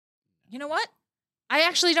You know what? I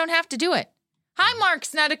actually don't have to do it. Hi, Mark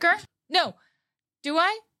Snedeker. No. Do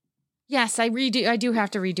I? Yes, I do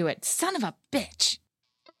have to redo it. Son of a bitch.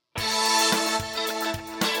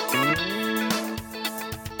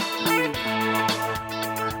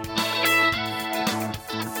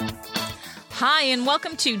 Hi, and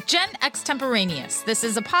welcome to Gen Extemporaneous. This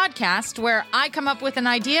is a podcast where I come up with an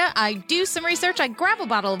idea, I do some research, I grab a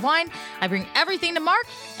bottle of wine, I bring everything to Mark,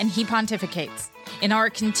 and he pontificates. In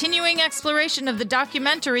our continuing exploration of the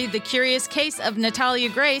documentary The Curious Case of Natalia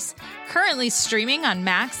Grace, currently streaming on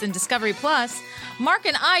Max and Discovery Plus, Mark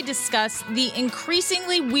and I discuss the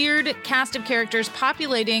increasingly weird cast of characters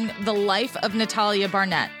populating the life of Natalia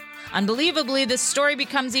Barnett. Unbelievably, this story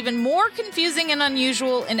becomes even more confusing and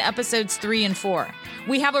unusual in episodes 3 and 4.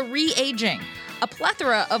 We have a re-aging, a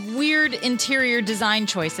plethora of weird interior design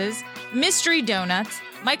choices, mystery donuts,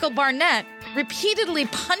 Michael Barnett repeatedly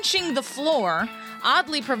punching the floor,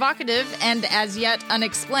 oddly provocative and as yet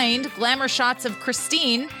unexplained glamour shots of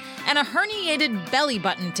Christine, and a herniated belly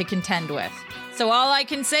button to contend with. So all I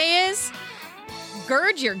can say is,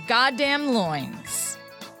 gird your goddamn loins.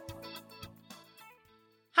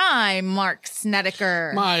 Hi, Mark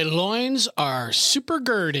Snedeker. My loins are super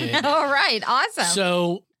girded. All right, awesome.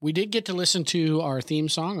 So we did get to listen to our theme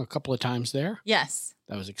song a couple of times there. Yes.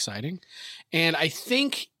 That was exciting. And I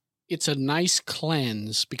think it's a nice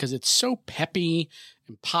cleanse because it's so peppy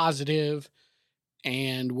and positive.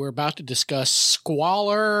 And we're about to discuss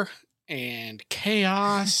squalor and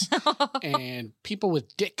chaos and people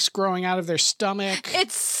with dicks growing out of their stomach.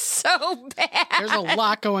 It's so bad. There's a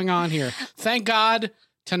lot going on here. Thank God.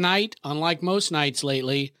 Tonight, unlike most nights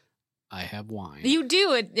lately, I have wine. You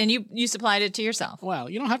do it, and you supplied it to yourself.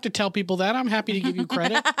 Well, you don't have to tell people that. I'm happy to give you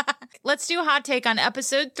credit. Let's do a hot take on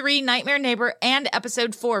episode 3, Nightmare Neighbor, and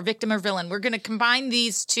episode 4, Victim or Villain. We're going to combine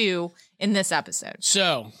these two in this episode.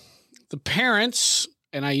 So, the parents,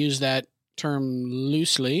 and I use that term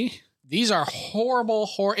loosely, these are horrible.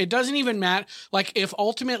 It doesn't even matter. Like, if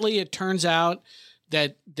ultimately it turns out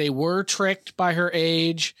that they were tricked by her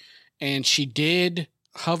age and she did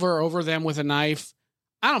hover over them with a knife,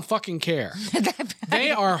 I don't fucking care.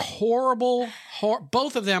 They are horrible.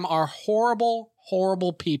 Both of them are horrible,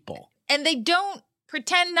 horrible people. And they don't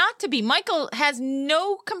pretend not to be. Michael has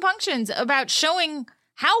no compunctions about showing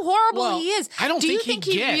how horrible he is. I don't think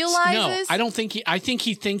he realizes? No, I don't think I think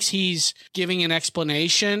he thinks he's giving an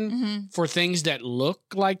explanation for things that look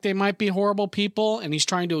like they might be horrible people, and he's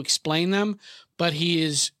trying to explain them, but he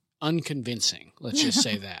is unconvincing. Let's just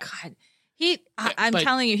say that. God. I'm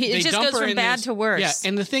telling you, it just goes from bad to worse. Yeah,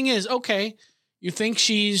 and the thing is, okay, you think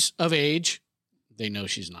she's of age. They know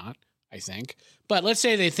she's not, I think. But let's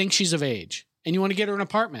say they think she's of age, and you want to get her an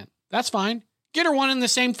apartment. That's fine. Get her one in the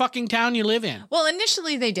same fucking town you live in. Well,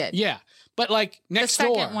 initially they did. Yeah, but like next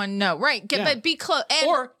door. The second one, no. Right, but be close.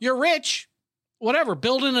 Or you're rich. Whatever,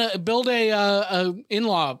 build a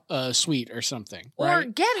in-law suite or something. Or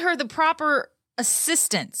right? get her the proper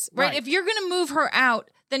assistance, right? If you're going to move her out,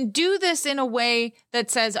 then do this in a way that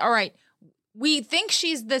says, all right, we think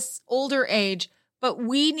she's this older age, but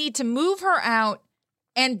we need to move her out,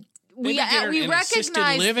 and we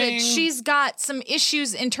recognize that she's got some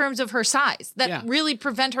issues in terms of her size that really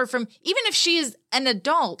prevent her from, even if she is an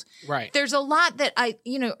adult, there's a lot that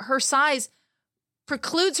her size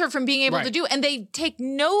precludes her from being able to do, and they take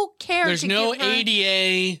no care. There's no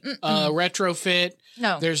ADA retrofit.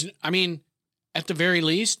 No. At the very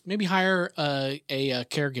least, maybe hire a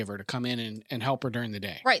caregiver to come in and help her during the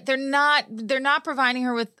day. Right. They're not providing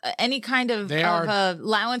her with any kind of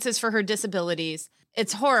allowances for her disabilities.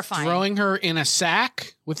 It's horrifying. Throwing her in a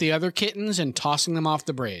sack with the other kittens and tossing them off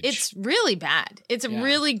the bridge. It's really bad. It's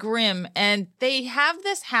really grim. And they have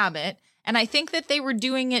this habit, and I think that they were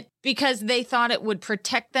doing it because they thought it would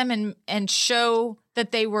protect them and show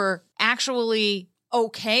that they were actually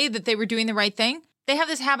okay, that they were doing the right thing. They have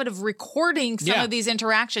this habit of recording some of these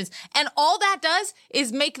interactions, and all that does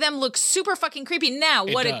is make them look super fucking creepy. Now,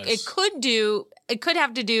 what it could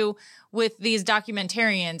have to do with these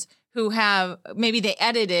documentarians who have, maybe they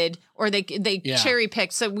edited or they cherry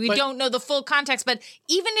picked, so we don't know the full context. But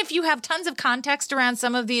even if you have tons of context around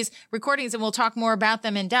some of these recordings, and we'll talk more about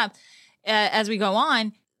them in depth as we go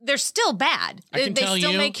on, they're still bad. They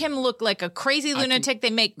still make him look like a crazy lunatic. They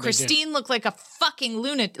make Christine look like a fucking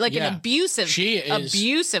lunatic, like an abusive,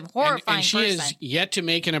 horrifying and she person. is yet to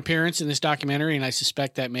make an appearance in this documentary, and I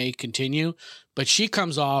suspect that may continue. But she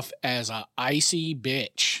comes off as a icy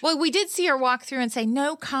bitch. Well, we did see her walk through and say,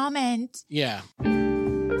 no comment. Yeah.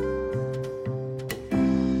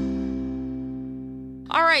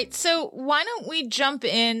 All right. So why don't we jump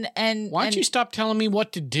in and... Why don't you stop telling me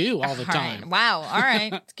what to do all the time? Right. Wow. All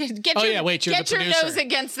right. Get Oh, your, yeah, wait, you're get the your producer. nose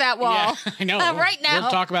against that wall. Yeah, I know. Right now. We'll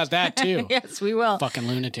talk about that, too. Yes, we will. Fucking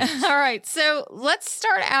lunatics. All right. So let's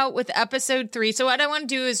start out with episode 3. So what I want to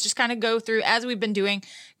do is just kind of go through, as we've been doing,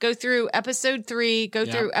 go through episode 3, go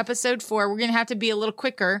through episode 4. We're going to have to be a little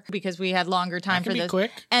quicker because we had longer time for this.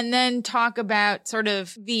 Quick. And then talk about sort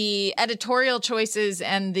of the editorial choices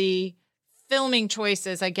and the filming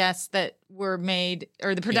choices, I guess, that were made,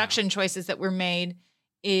 or the production choices that were made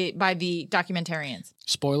by the documentarians.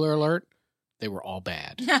 Spoiler alert, they were all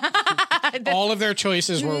bad. All of their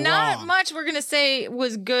choices were Not wrong. much we're going to say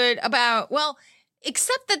was good about, well,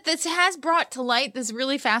 except that this has brought to light this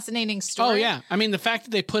really fascinating story. Oh, yeah. I mean, the fact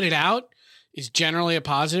that they put it out is generally a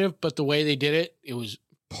positive, but the way they did it, it was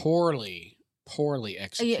poorly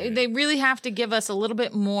executed. They really have to give us a little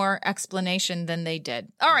bit more explanation than they did.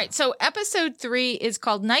 All right. So episode 3 is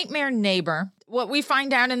called Nightmare Neighbor. What we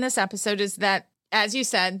find out in this episode is that, as you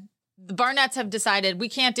said, the Barnetts have decided we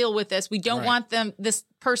can't deal with this. We don't want this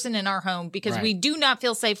person in our home because we do not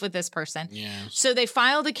feel safe with this person. Yes. So they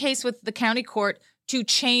filed a case with the county court to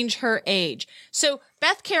change her age. So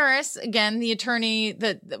Beth Karras, again, the attorney,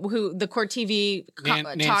 the Court TV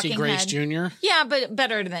Nancy talking Grace head. Jr. Yeah, but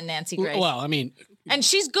better than Nancy Grace. Well, I mean, and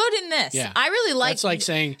she's good in this. Yeah. I really like. That's like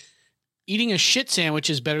saying eating a shit sandwich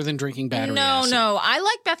is better than drinking battery acid. No, I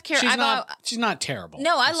like Beth Karras. She's not terrible.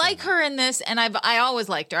 No, I like her in this, and I always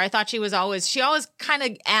liked her. I thought she always kind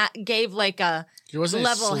of gave like a She wasn't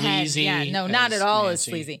level as head. sleazy. Yeah, no, not at all as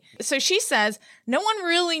Nancy. sleazy. So she says no one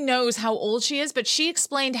really knows how old she is, but she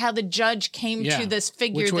explained how the judge came to this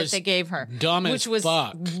figure Which that was they gave her, dumb as which was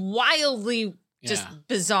fuck. wildly just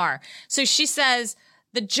bizarre. So she says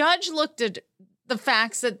the judge looked at the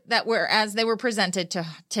facts that were as they were presented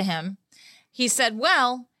to him. He said,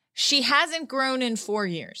 well, she hasn't grown in 4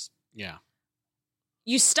 years. Yeah.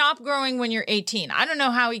 You stop growing when you're 18. I don't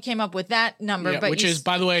know how he came up with that number, but which is,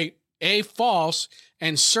 by the way, false.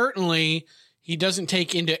 And certainly he doesn't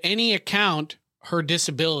take into any account her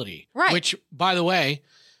disability. Right. Which, by the way,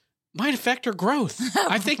 might affect her growth.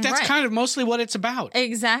 I think that's kind of mostly what it's about.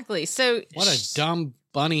 Exactly. So what a dumb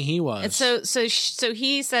bunny he was. So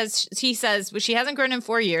he says well, she hasn't grown in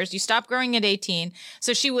 4 years. You stopped growing at 18.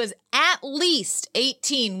 So she was at least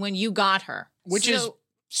 18 when you got her. Which is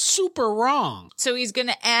super wrong. So he's going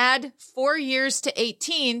to add 4 years to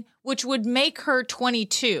 18, which would make her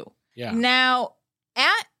 22. Yeah. Now,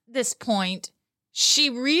 at this point, she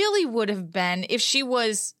really would have been, if she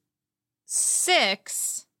was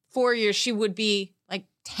 4 years, she would be like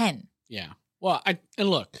 10. Yeah. Well,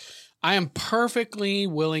 look, I am perfectly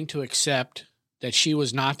willing to accept that she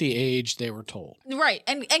was not the age they were told. Right.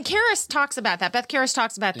 And Karras talks about that. Beth Karras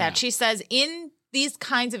talks about that. She says in these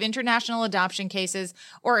kinds of international adoption cases,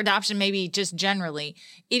 or adoption maybe just generally,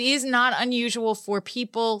 it is not unusual for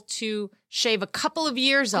people to shave a couple of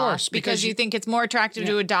years off because you think it's more attractive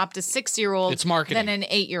to adopt a 6-year-old than an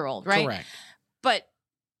 8-year-old, right? Correct. But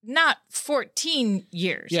not 14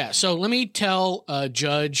 years. Yeah. So let me tell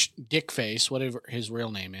Judge Dickface, whatever his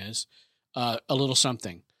real name is, a little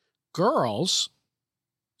something. Girls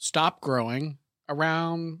stop growing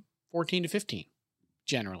around 14 to 15,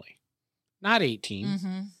 generally, not 18.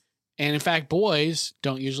 Mm-hmm. And in fact, boys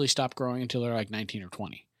don't usually stop growing until they're like 19 or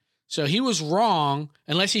 20. So he was wrong,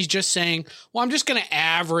 unless he's just saying, well, I'm just going to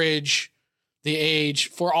average the age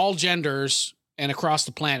for all genders and across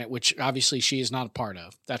the planet, which obviously she is not a part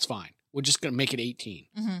of. That's fine. We're just going to make it 18.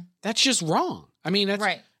 Mm-hmm. That's just wrong. I mean,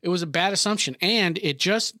 it was a bad assumption. And it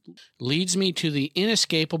just leads me to the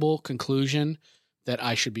inescapable conclusion that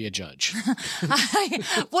I should be a judge.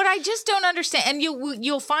 What I just don't understand, and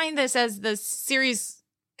you'll find this as the series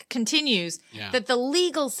continues, that the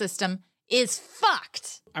legal system is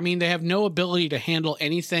fucked. I mean, they have no ability to handle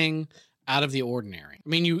anything out of the ordinary. I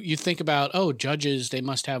mean, you think about, judges, they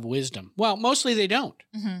must have wisdom. Well, mostly they don't,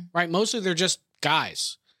 right? Mostly they're just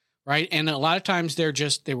guys, right? And a lot of times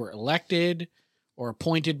they were elected or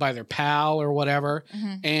appointed by their pal or whatever,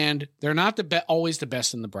 and they're not always the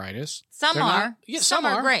best and the brightest. Some are. Some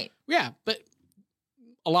are great. Yeah, but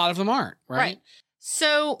a lot of them aren't, right?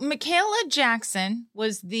 So Michaela Jackson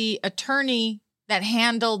was the attorney that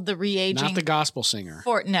handled the re-aging. Not the gospel singer.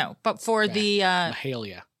 For the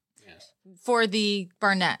Mahalia. Yes. For the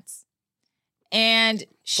Barnetts. And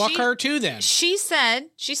fuck her too then. She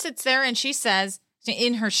sits there and she says,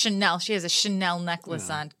 in her Chanel, she has a Chanel necklace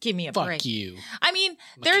on. Give me a break. Fuck you. I mean,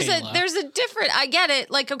 Michaela. there's a different, I get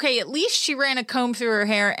it. Like, okay, at least she ran a comb through her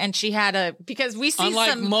hair and she had because we see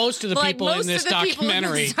unlike most of the people in this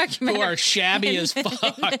documentary who are shabby as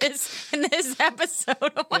fuck. In this episode.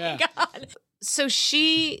 Oh my God.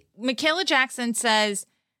 Michaela Jackson says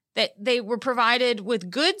that they were provided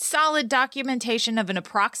with good, solid documentation of an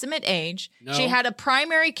approximate age. No. She had a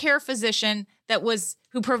primary care physician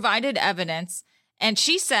who provided evidence. And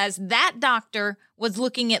she says that doctor was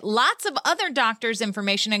looking at lots of other doctors'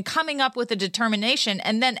 information and coming up with a determination.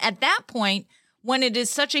 And then at that point, when it is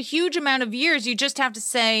such a huge amount of years, you just have to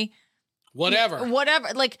say, Whatever.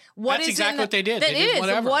 Like, That's exactly what they did. That They did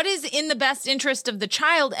whatever. What is in the best interest of the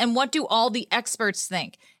child, and what do all the experts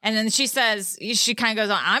think? And then she says, she kind of goes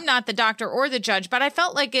on, I'm not the doctor or the judge, but I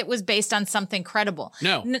felt like it was based on something credible.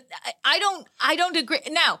 No. I don't agree.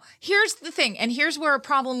 Now, here's the thing, and here's where a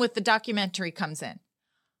problem with the documentary comes in.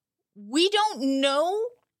 We don't know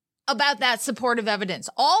about that supportive evidence.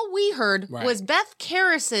 All we heard was Beth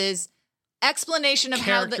Karras's explanation of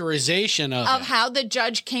characterization how the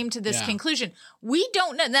judge came to this conclusion. We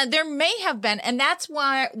don't know. Now, there may have been, and that's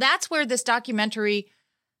where this documentary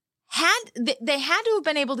they had to have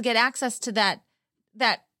been able to get access to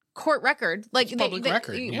that court record, like public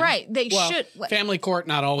record, right? They should. Family court,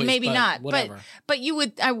 not always, maybe not, whatever. But you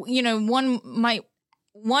would, one might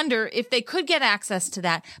wonder if they could get access to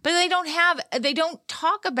that, but they don't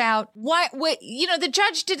talk about what the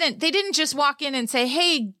judge they didn't just walk in and say,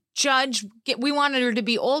 hey, judge, we wanted her to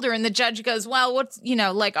be older, and the judge goes, well, what's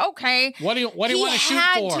okay, what do you want to shoot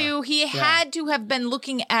for? He had to have been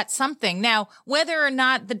looking at something. Now, whether or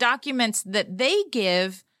not the documents that they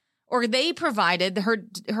give or they provided, their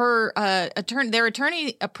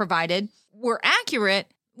attorney provided, were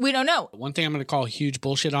accurate, we don't know. One thing I'm going to call huge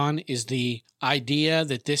bullshit on is the idea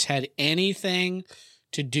that this had anything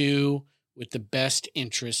to do with the best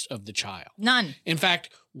interest of the child. None. In fact,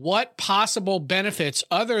 what possible benefits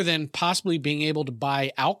other than possibly being able to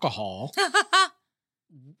buy alcohol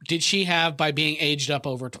did she have by being aged up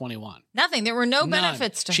over 21? Nothing. There were no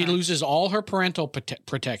benefits to her. She loses all her parental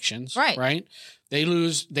protections. Right.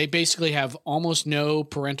 They basically have almost no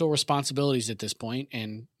parental responsibilities at this point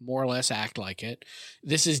and more or less act like it.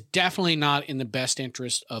 This is definitely not in the best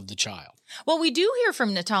interest of the child. Well, we do hear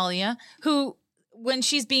from Natalia, who, when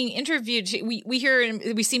she's being interviewed,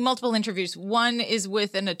 we see multiple interviews. One is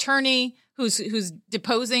with an attorney who's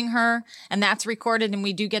deposing her, and that's recorded, and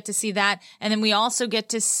we do get to see that. And then we also get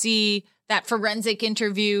to see that forensic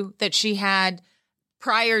interview that she had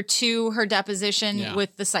prior to her deposition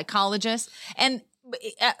with the psychologist. And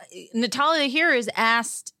Natalia here is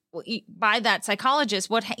asked by that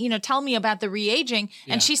psychologist, tell me about the re-aging.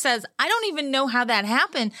 Yeah. And she says, I don't even know how that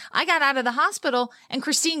happened. I got out of the hospital and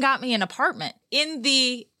Christine got me an apartment. In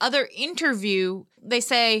the other interview, they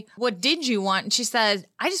say, what did you want? And she says,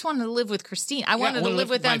 I just wanted to live with Christine. I wanted to live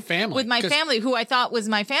with them, with my family, who I thought was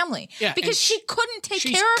my family. Yeah, because she couldn't take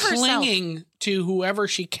care of herself. She's clinging to whoever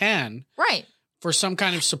she can. Right. For some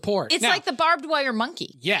kind of support. It's like the barbed wire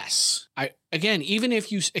monkey. Yes. Again, even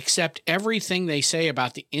if you accept everything they say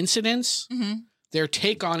about the incidents, their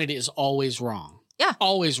take on it is always wrong. Yeah.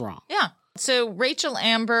 Always wrong. Yeah. So Rachel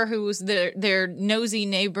Amber, who was their nosy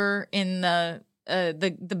neighbor in the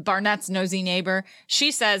Barnett's nosy neighbor, she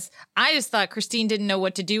says, I just thought Christine didn't know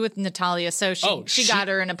what to do with Natalia, so she got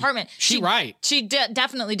her an apartment. She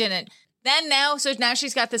definitely didn't. Now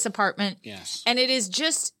she's got this apartment. Yes. And it is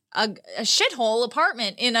just a shithole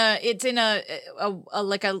apartment it's in a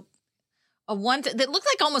one that looked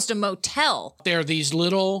like almost a motel. They're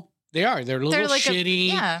little like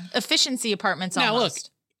shitty efficiency apartments. Now almost.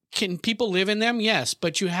 Look, can people live in them? Yes,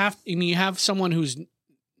 but you have someone who's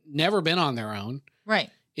never been on their own, right?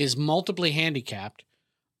 Is multiply handicapped.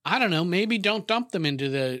 I don't know. Maybe don't dump them into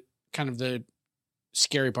the kind of the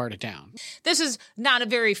scary part of town. This is not a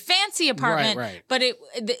very fancy apartment, right.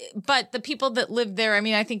 But the people that live there, I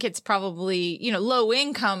mean, I think it's probably, low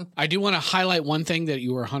income. I do want to highlight one thing that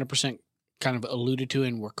you were 100% kind of alluded to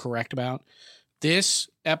and were correct about. This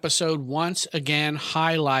episode once again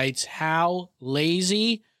highlights how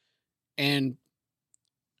lazy and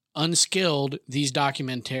unskilled these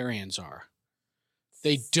documentarians are.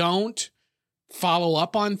 They don't follow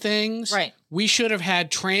up on things. Right. We should have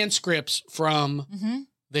had transcripts from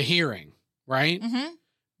the hearing, right? Mm-hmm.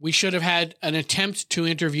 We should have had an attempt to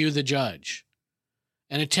interview the judge,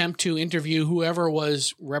 an attempt to interview whoever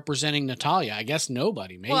was representing Natalia. I guess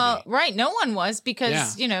nobody, maybe. Well, right. No one was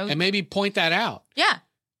because, And maybe point that out. Yeah.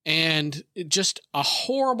 And just a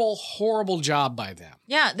horrible, horrible job by them.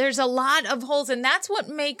 Yeah, there's a lot of holes, and that's what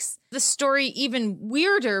makes the story even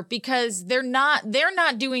weirder because they're not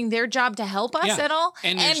doing their job to help us at all,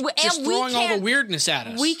 and just throwing all the weirdness at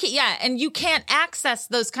us. And you can't access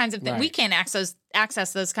those kinds of things. Right. We can't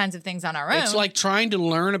access those kinds of things on our own. It's like trying to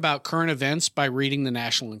learn about current events by reading the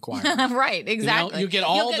National Enquirer. Right, exactly. You get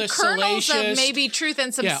all the kernels salacious, of maybe truth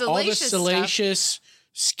and some all the salacious salacious.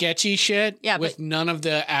 Sketchy shit with but none of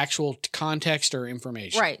the actual context or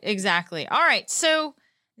information. Right, exactly. All right, so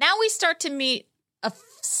now we start to meet a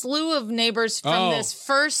slew of neighbors from this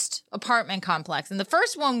first apartment complex. And the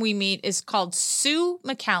first one we meet is called Sue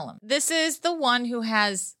McCallum. This is the one who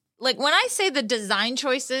has, like, when I say the design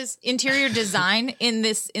choices, interior design in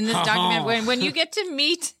this document, when you get to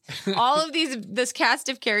meet all of this cast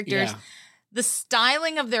of characters, the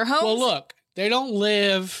styling of their homes. Well, look. They don't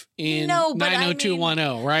live in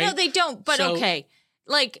 90210, right? No, they don't. But okay,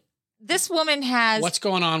 like this woman has what's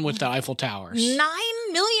going on with the Eiffel Towers? 9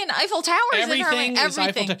 million Eiffel Towers. Everything is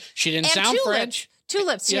Eiffel. She didn't sound French.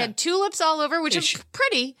 Tulips. She had tulips all over, which is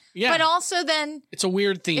pretty. Yeah. But also then it's a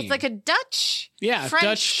weird theme. It's like a Dutch. Yeah, French.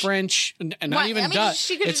 Dutch, French, and not even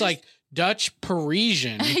Dutch. It's like Dutch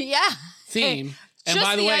Parisian. Theme. And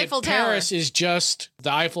by the way, Paris is just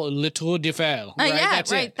the Eiffel, Le Tour d'Eiffel. Right?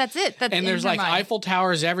 That's it. That's it. And there's like Eiffel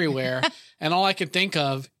Towers everywhere. And all I can think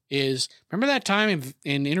of is, remember that time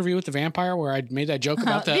in Interview with the Vampire where I made that joke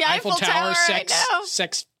about the Eiffel Tower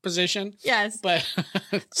sex position? Yes. But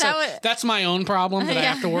that's my own problem that I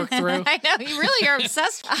have to work through. I know. You really are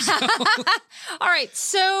obsessed. All right.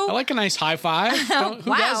 So I like a nice high five.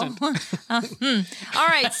 Who doesn't? All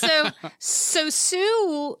right. So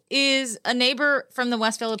Sue is a neighbor from the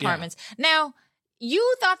Westville Apartments. Yeah. Now,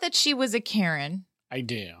 you thought that she was a Karen. I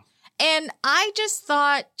do. And I just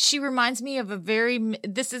thought she reminds me of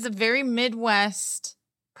this is a very Midwest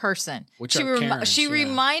person. She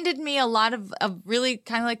reminded me a lot of really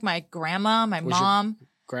kind of like my grandma, my mom.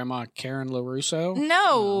 Grandma Karen LaRusso?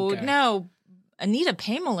 No. Anita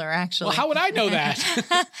Paymiller, actually. Well, how would I know that?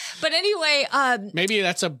 But anyway. Maybe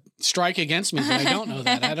that's a strike against me, but I don't know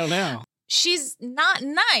that. I don't know. She's not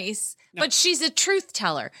nice, but she's a truth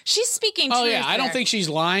teller. She's speaking truth. Oh, yeah. I don't think she's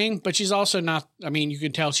lying, but she's also not. I mean, you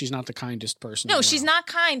can tell she's not the kindest person. No, she's not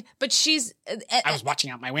kind, but she's. I was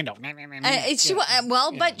watching out my window.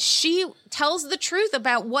 But she tells the truth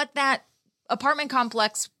about what that apartment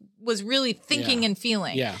complex was really thinking and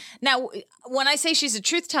feeling. Yeah. Now, when I say she's a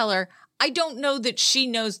truth teller, I don't know that she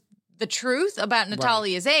knows the truth about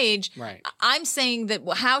Natalia's age. Right. I'm saying that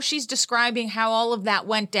how she's describing how all of that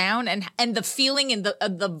went down and the feeling and the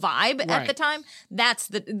vibe at the time, that's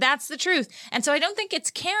the truth. And so I don't think it's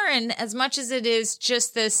Karen as much as it is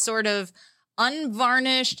just this sort of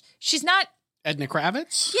unvarnished. She's not Edna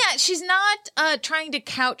Kravitz? Yeah, she's not trying to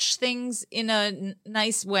couch things in a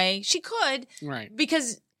nice way. She could. Right.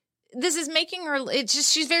 Because this is making her,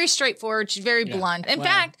 she's very straightforward. She's very blunt. In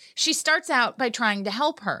fact, she starts out by trying to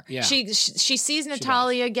help her. Yeah. She sees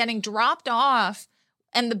Natalia getting dropped off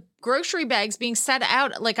and the grocery bags being set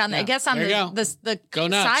out like on, I guess on the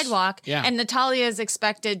sidewalk. Yeah. And Natalia is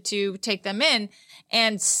expected to take them in.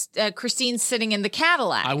 And Christine's sitting in the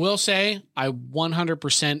Cadillac. I will say, I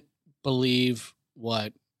 100% believe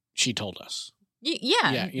what she told us.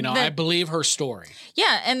 Yeah. I believe her story.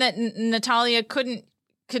 Yeah. And that Natalia could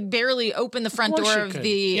barely open the front door of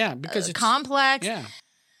the complex. Yeah.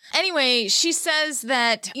 Anyway, she says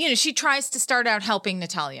that, she tries to start out helping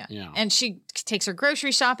Natalia. Yeah. And she takes her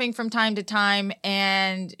grocery shopping from time to time.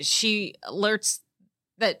 And she alerts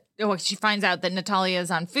that, she finds out that Natalia is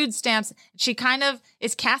on food stamps. She kind of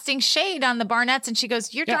is casting shade on the Barnetts. And she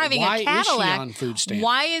goes, you're driving a Cadillac. Why is she on food stamps?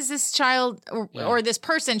 Why is this child or this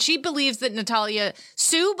person? Sue believes that Natalia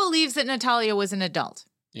was an adult.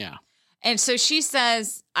 Yeah. And so she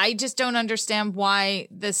says, I just don't understand why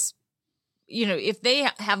this, if they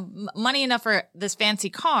have money enough for this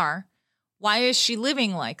fancy car, why is she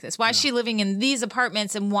living like this? Why is she living in these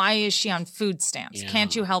apartments and why is she on food stamps? Yeah.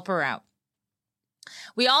 Can't you help her out?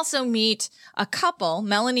 We also meet a couple,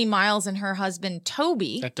 Melanie Miles and her husband,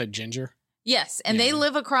 Toby. That the ginger? Yes. And they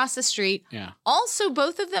live across the street. Yeah. Also,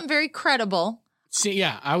 both of them very credible. See,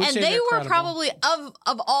 I would say they were credible. Probably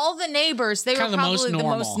of all the neighbors, they were probably the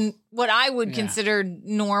most what I would consider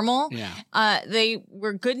normal. Yeah. They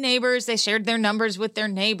were good neighbors. They shared their numbers with their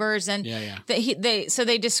neighbors, and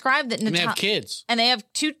they described that. And they have kids, and they have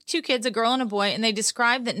two kids, a girl and a boy, and they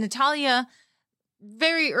described that Natalia,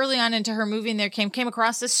 very early on into her moving there, came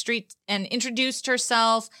across the street and introduced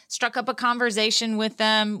herself, struck up a conversation with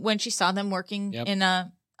them when she saw them working in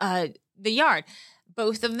the yard.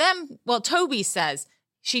 Both of them, Toby says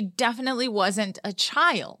she definitely wasn't a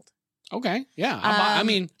child. Okay. Yeah. I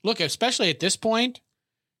mean, look, especially at this point,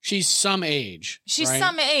 she's some age. She's right?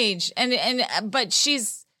 some age. But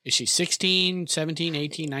she's... Is she 16, 17,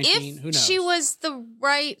 18, 19? Who knows? She was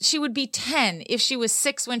she would be 10 if she was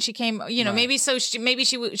 6 when she came, Right. maybe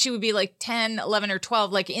she would be like 10, 11 or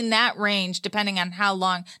 12, like in that range, depending on how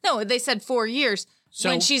long. No, they said 4 years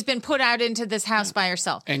when she's been put out into this house by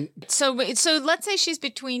herself. And so let's say she's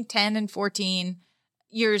between 10 and 14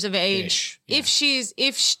 years of age. Yeah.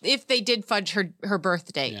 If they did fudge her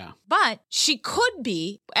birth date. Yeah. But she could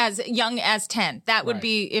be as young as 10. That would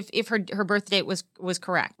be if her birth date was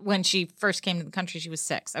correct. When she first came to the country, she was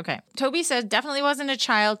 6. Okay. Toby says definitely wasn't a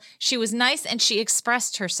child. She was nice and she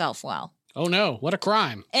expressed herself well. Oh no, what a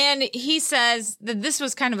crime. And he says that this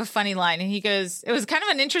was kind of a funny line. And he goes, it was kind of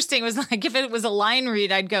an interesting, it was like, if it was a line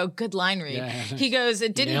read, I'd go, good line read. Yeah. He goes,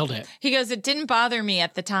 nailed it. He goes, it didn't bother me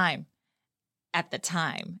at the time. At the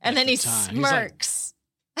time. And then he smirks.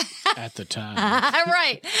 Like, at the time.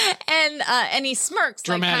 Right. And he smirks.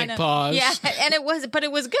 Dramatic pause. Yeah. And it was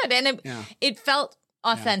good. And it felt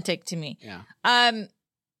authentic to me. Yeah.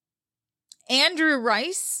 Andrew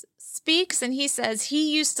Rice speaks and he says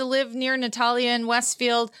he used to live near Natalia in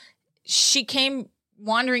Westfield. She came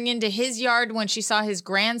wandering into his yard when she saw his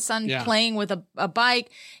grandson playing with a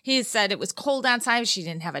bike. He said it was cold outside. She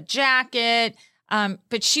didn't have a jacket.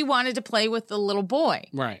 But she wanted to play with the little boy.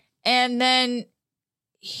 Right. And then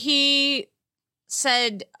he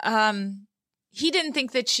said he didn't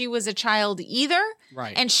think that she was a child either.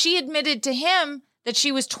 Right. And she admitted to him that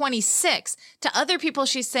she was 26. To other people,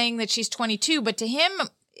 she's saying that she's 22. But to him,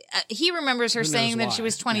 he remembers her saying that she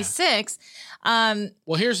was 26. Yeah.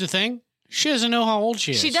 Well, here's the thing. She doesn't know how old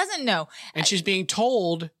she is. She doesn't know. And she's being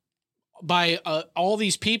told by all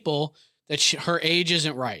these people that her age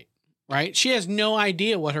isn't right. Right? She has no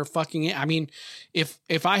idea what her fucking... I mean,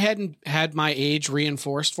 if I hadn't had my age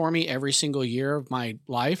reinforced for me every single year of my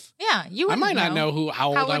life... Yeah, you wouldn't I might not know how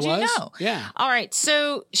old I was. You know? Yeah. All right.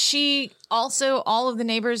 So she also... All of the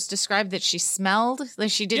neighbors described that she smelled.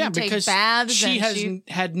 Like she didn't take baths. She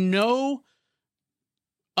had no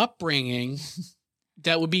upbringing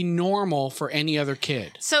that would be normal for any other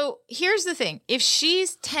kid. So here's the thing. If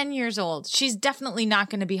she's 10 years old, she's definitely not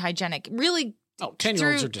going to be hygienic. Really... Oh,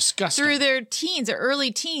 10-year-olds are disgusting. Through their teens or early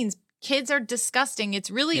teens, kids are disgusting. It's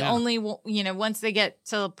really only, once they get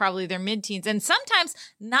to probably their mid-teens. And sometimes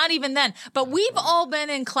not even then. But we've all been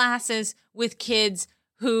in classes with kids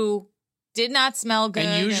who did not smell good.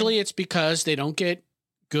 And usually it's because they don't get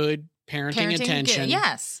good parenting attention.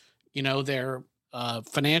 Yes. They're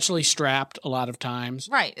financially strapped a lot of times.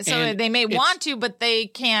 Right. So they may want to, but they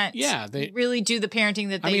can't really do the parenting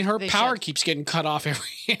that they her power keeps getting cut off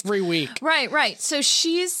every week. Right. So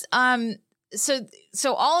she's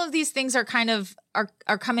so all of these things are kind of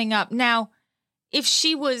are coming up. Now, if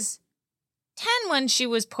she was 10 when she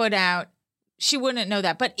was put out, she wouldn't know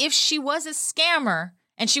that. But if she was a scammer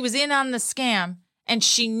and she was in on the scam and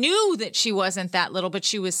she knew that she wasn't that little, but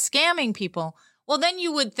she was scamming people, well, then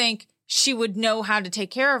you would think she would know how to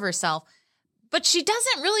take care of herself. But she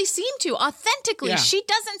doesn't really seem to. Authentically, she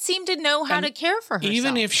doesn't seem to know how to care for herself.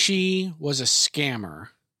 Even if she was a scammer,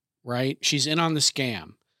 right? She's in on the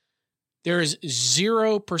scam. There is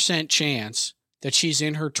 0% chance that she's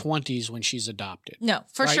in her 20s when she's adopted. No,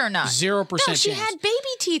 for sure not. 0% chance. No, she had baby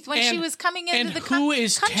teeth when she was coming into the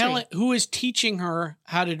country. Who is teaching her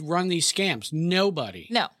how to run these scams? Nobody.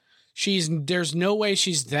 No. There's no way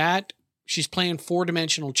she's playing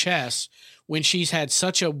 4-dimensional chess when she's had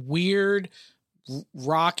such a weird,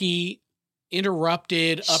 rocky,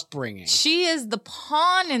 interrupted upbringing. She is the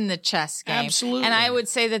pawn in the chess game. Absolutely. And I would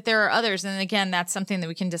say that there are others. And again, that's something that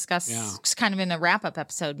we can discuss kind of in a wrap-up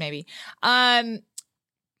episode, maybe.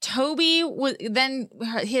 Toby,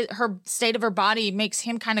 her state of her body makes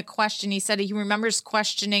him kind of question. He said he remembers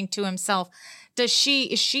questioning to himself, is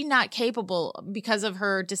she not capable because of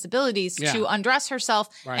her disabilities to undress herself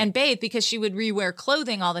and bathe because she would rewear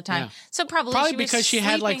clothing all the time. So probably because she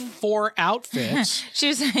had like 4 outfits. She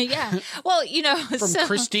was, well, from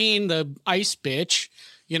Christine, the ice bitch,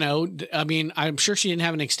 I mean, I'm sure she didn't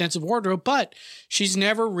have an extensive wardrobe, but she's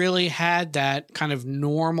never really had that kind of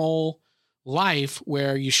normal life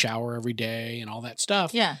where you shower every day and all that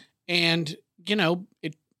stuff. Yeah. And,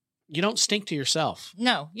 you don't stink to yourself.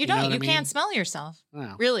 No, you don't. You can't smell yourself.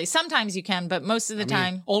 No. Really. Sometimes you can, but most of the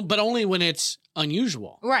time. But only when it's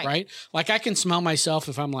unusual. Right. Like I can smell myself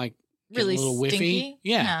if I'm like really a little whiffy. Stinky.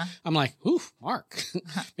 Yeah. I'm like, ooh, Mark,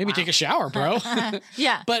 maybe take a shower, bro.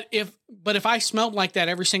 Yeah. But if I smelled like that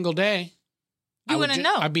every single day, you wouldn't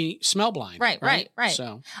know. I'd be smell blind. Right.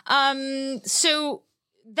 So, so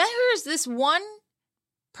there's this one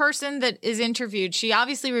person that is interviewed, she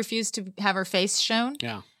obviously refused to have her face shown.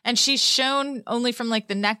 Yeah. And she's shown only from like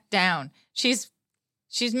the neck down. She's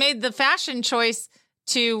made the fashion choice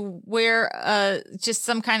to wear just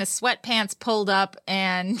some kind of sweatpants pulled up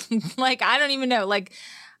and like, I don't even know, like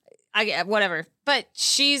whatever. But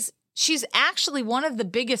she's actually one of the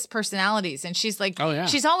biggest personalities, and she's like, oh, yeah.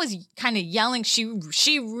 she's always kind of yelling.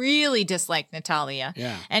 She really disliked Natalia.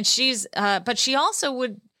 Yeah. And but she also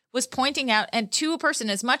was pointing out, and to a person,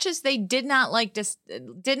 as much as they did not like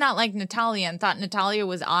Natalia and thought Natalia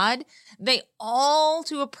was odd, they all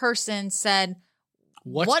to a person said,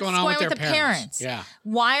 What's going on with the parents? Yeah.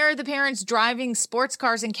 Why are the parents driving sports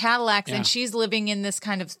cars and Cadillacs and she's living in this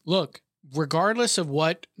kind of... Look, regardless of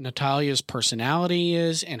what Natalia's personality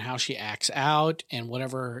is and how she acts out and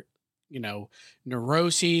whatever,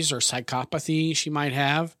 neuroses or psychopathy she might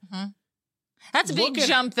have. Mm-hmm. That's a big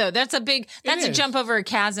jump, though. That's a jump over a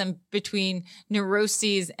chasm between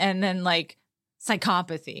neuroses and then like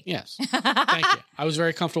psychopathy. Yes. Thank you. I was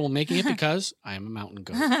very comfortable making it because I am a mountain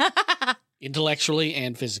goat. Intellectually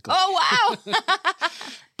and physically. Oh, wow.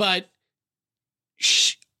 But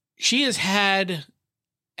she has had,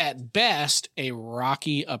 at best, a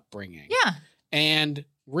rocky upbringing. Yeah. And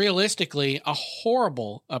realistically, a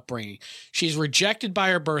horrible upbringing. She's rejected by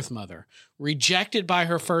her birth mother, rejected by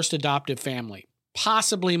her first adoptive family,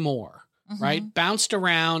 possibly more, right? Bounced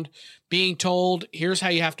around, being told, here's how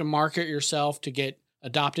you have to market yourself to get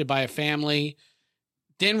adopted by a family,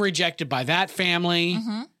 then rejected by that family.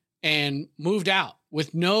 And moved out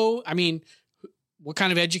with what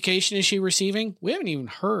kind of education is she receiving? We haven't even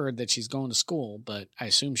heard that she's going to school, but I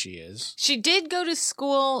assume she is. She did go to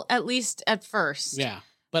school, at least at first. Yeah.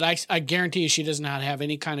 But I guarantee you she does not have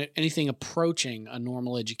anything approaching a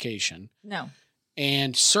normal education. No.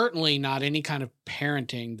 And certainly not any kind of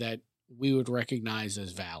parenting that we would recognize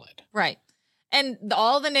as valid. Right. And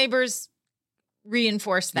all the neighbors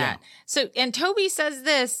reinforce that. Yeah. So, and Toby says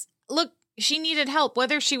this, look, she needed help,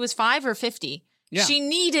 whether she was 5 or 50. Yeah. She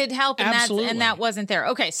needed help, and that wasn't there.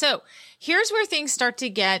 Okay, so here's where things start to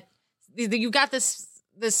get. You've got this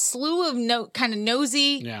slew of kind of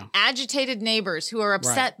nosy, agitated neighbors who are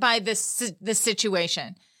upset by this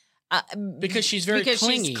situation. Because she's very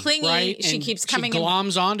clingy. She's clingy. Right? She keeps coming. She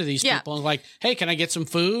gloms onto these people and like, hey, can I get some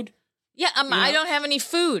food? Yeah, I don't have any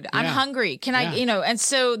food. I'm hungry. Can I, and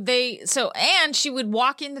so and she would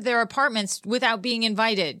walk into their apartments without being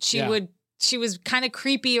invited. She was kind of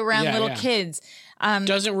creepy around little kids.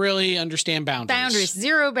 Doesn't really understand boundaries.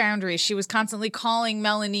 Zero boundaries. She was constantly calling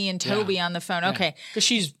Melanie and Toby on the phone. Okay. Because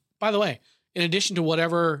she's, by the way, in addition to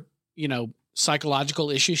whatever, psychological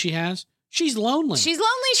issue she has, she's lonely.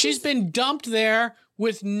 She's been dumped there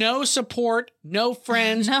with no support, no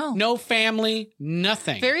friends, no family,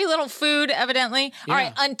 nothing. Very little food, evidently. Yeah. All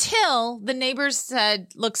right, until the neighbors said,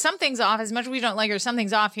 look, something's off. As much as we don't like her,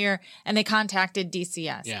 something's off here. And they contacted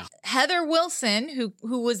DCS. Yeah. Heather Wilson,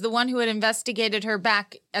 who was the one who had investigated her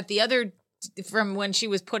back at the other, from when she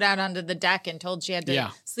was put out onto the deck and told she had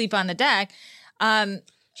to sleep on the deck.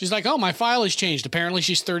 She's like, oh, my file has changed. Apparently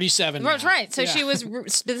she's 37 now. That's right. So she was,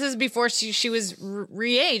 this is before she was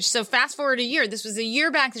re-aged. So fast forward a year. This was a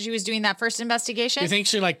year back that she was doing that first investigation. You think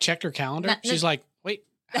she checked her calendar? She's like, wait,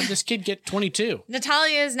 how did this kid get 22?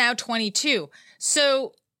 Natalia is now 22.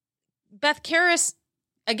 So Beth Karras,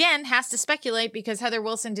 again, has to speculate because Heather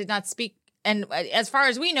Wilson did not speak. And as far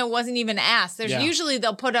as we know, wasn't even asked. There's usually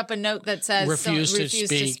they'll put up a note that says refuse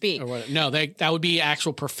to speak. Or no, that would be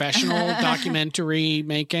actual professional documentary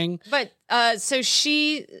making. But so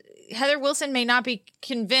Heather Wilson may not be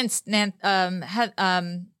convinced. Beth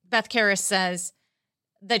Karras says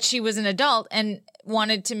that she was an adult and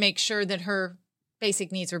wanted to make sure that her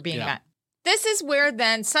basic needs were being met. This is where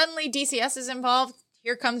then suddenly DCS is involved.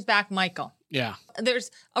 Here comes back Michael. Yeah, there's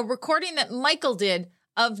a recording that Michael did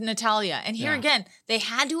of Natalia. And here again, they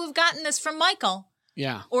had to have gotten this from Michael.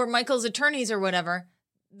 Yeah. Or Michael's attorneys or whatever,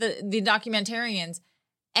 the documentarians.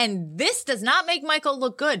 And this does not make Michael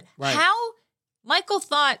look good. Right. How Michael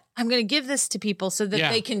thought, I'm going to give this to people so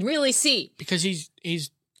that they can really see. Because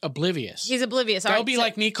he's oblivious. He's oblivious. That would be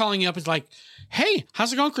like me calling you up. It's like, hey,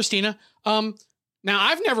 how's it going, Christina? Now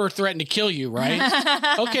I've never threatened to kill you,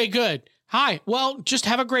 right? Okay, good. Hi. Well, just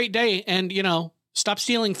have a great day. And, stop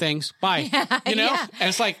stealing things. Bye. And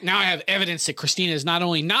it's like, now I have evidence that Christina is not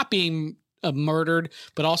only not being murdered,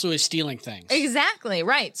 but also is stealing things. Exactly.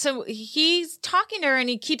 Right. So he's talking to her and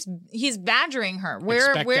he's badgering her. Where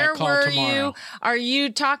Expect were tomorrow. you? Are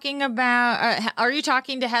you talking about, are you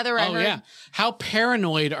talking to Heather? How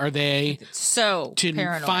paranoid are they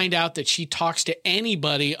to find out that she talks to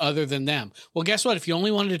anybody other than them? Well, guess what? If you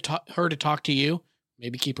only wanted her to talk to you,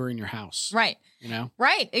 maybe keep her in your house. Right. you know?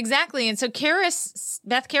 Right, exactly. And so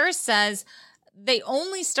Beth Karras says they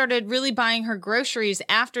only started really buying her groceries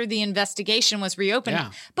after the investigation was reopened.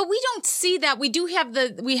 Yeah. But we don't see that. We do have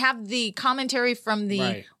the commentary from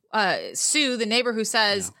the Sue, the neighbor, who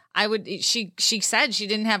says she said she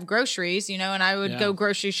didn't have groceries, you know, and I would go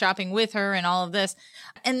grocery shopping with her and all of this.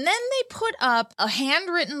 And then they put up a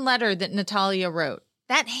handwritten letter that Natalia wrote.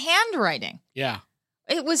 That handwriting. Yeah.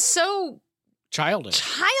 It was so childish.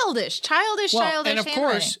 And of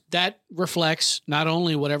course, that reflects not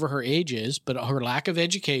only whatever her age is, but her lack of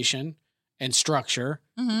education and structure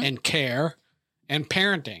and care and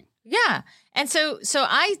parenting. Yeah. And so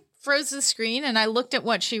I froze the screen and I looked at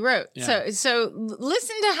what she wrote. Yeah. So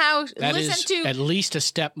listen to how that is at least a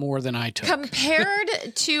step more than I took. Compared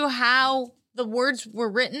to how the words were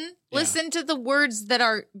written. Listen to the words that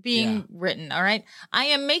are being written. All right. I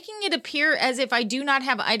am making it appear as if I do not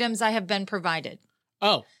have items I have been provided.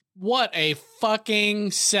 Oh, what a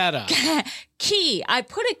fucking setup. Key. I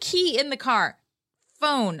put a key in the car.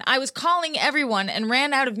 Phone. I was calling everyone and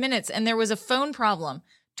ran out of minutes and there was a phone problem.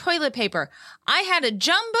 Toilet paper. I had a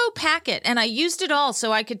jumbo packet and I used it all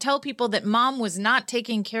so I could tell people that mom was not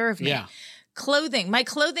taking care of me. Yeah. Clothing. My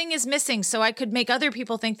clothing is missing so I could make other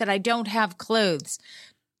people think that I don't have clothes.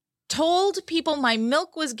 Told people my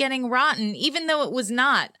milk was getting rotten even though it was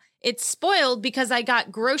not. It's spoiled because I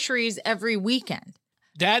got groceries every weekend.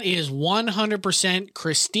 That is 100%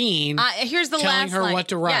 Christine here's the telling last her line. what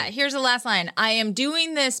to write. Yeah, here's the last line. I am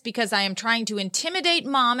doing this because I am trying to intimidate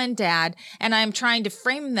mom and dad, and I am trying to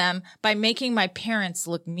frame them by making my parents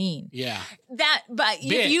look mean. Yeah. But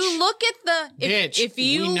Bitch. if you look at if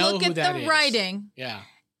you look at the writing,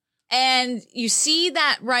 and you see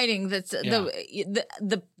that writing, that's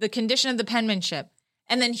the condition of the penmanship.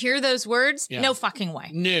 And then hear those words? Yeah. No fucking way.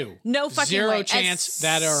 No fucking Zero way. chance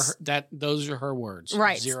that those are her words.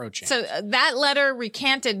 Right. Zero chance. So that letter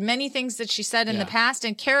recanted many things that she said in the past,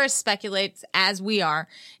 and Karras speculates, as we are,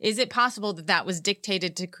 is it possible that was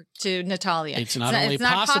dictated to Natalia? It's not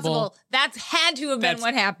possible. That's had to have been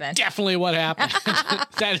what happened. Definitely what happened.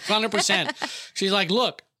 That is 100%. She's like,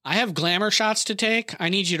 look, I have glamour shots to take. I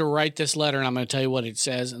need you to write this letter, and I'm going to tell you what it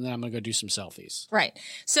says, and then I'm going to go do some selfies. Right.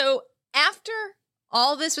 So after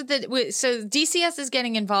all this so DCS is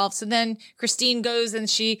getting involved. So then Christine goes and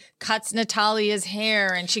she cuts Natalia's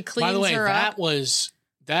hair and she cleans her up. By the way,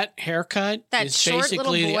 that haircut is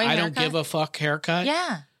basically the I don't give a fuck haircut.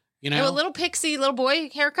 Yeah. You know? A little pixie little boy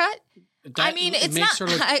haircut. It's not,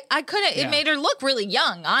 I couldn't, it made her look really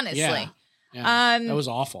young, honestly. Yeah. That was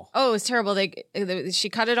awful. Oh, it was terrible. She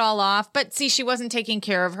cut it all off, but see, she wasn't taking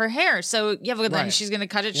care of her hair. So then she's going to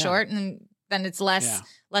cut it short and then it's less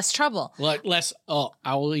trouble.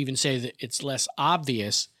 I will even say that it's less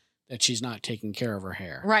obvious that she's not taking care of her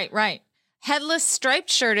hair. Right. Headless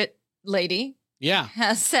striped shirted lady. Yeah.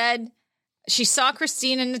 Has said she saw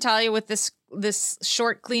Christine and Natalia with this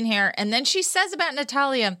short, clean hair. And then she says about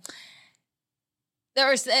Natalia,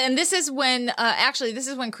 this is when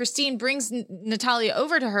Christine brings Natalia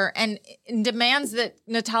over to her and demands that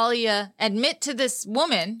Natalia admit to this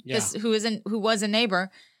woman, who was a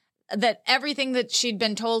neighbor, that everything that she'd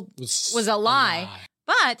been told was a lie.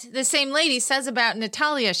 But the same lady says about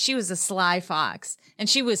Natalia, she was a sly fox and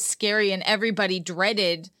she was scary and everybody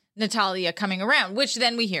dreaded Natalia coming around, which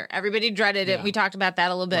then we hear. Everybody dreaded it. We talked about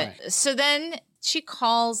that a little bit. Right. So then she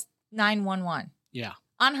calls 911. Yeah.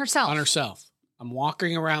 On herself. I'm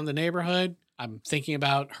walking around the neighborhood. I'm thinking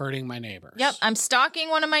about hurting my neighbors. Yep. I'm stalking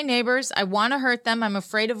one of my neighbors. I want to hurt them. I'm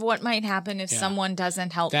afraid of what might happen if someone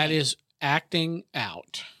doesn't help me. That is acting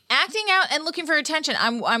out. Acting out and looking for attention.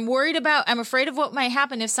 I'm afraid of what might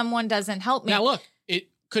happen if someone doesn't help me. Now look,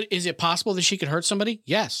 is it possible that she could hurt somebody?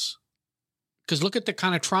 Yes. Because look at the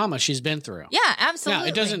kind of trauma she's been through. Yeah, absolutely. Now,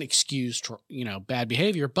 it doesn't excuse, bad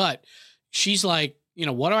behavior, but she's like,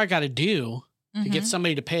 what do I got to do to get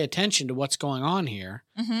somebody to pay attention to what's going on here?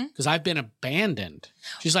 Because I've been abandoned.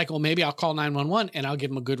 She's like, well, maybe I'll call 911 and I'll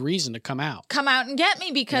give them a good reason to come out. Come out and get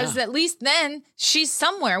me because at least then she's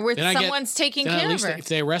somewhere where someone's taking care of her. If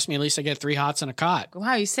they arrest me, at least I get 3 hots and a cot.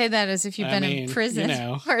 Wow, you say that as if you've been in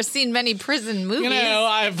prison or seen many prison movies.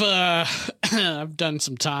 I've done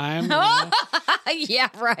some time. Yeah,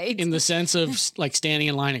 right. In the sense of like standing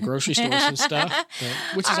in line at grocery stores and stuff,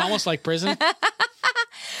 which is almost like prison.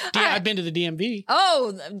 I've been to the DMV.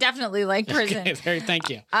 Oh, definitely like prison. Okay, thank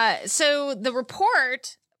you. So the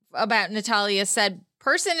report about Natalia said,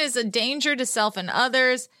 person is a danger to self and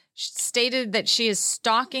others. She stated that she is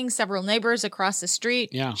stalking several neighbors across the street.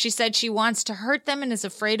 Yeah. She said she wants to hurt them and is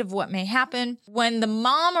afraid of what may happen. When the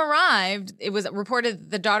mom arrived, it was reported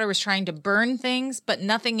that the daughter was trying to burn things, but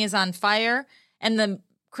nothing is on fire. And the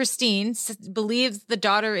Christine believes the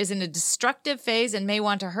daughter is in a destructive phase and may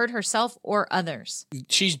want to hurt herself or others.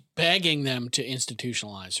 She's begging them to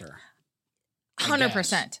institutionalize her.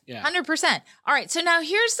 100%. Yeah. 100%. All right. So now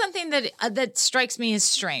here's something that strikes me as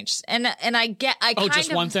strange. And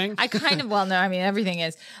One thing? Well, no, I mean, everything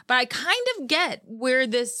is, but I kind of get where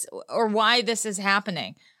this or why this is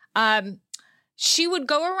happening. She would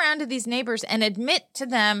go around to these neighbors and admit to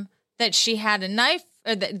them that she had a knife,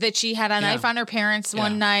 or that she had a knife on her parents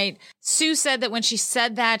one night. Sue said that when she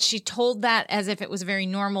said that, she told that as if it was a very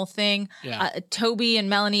normal thing. Yeah. Toby and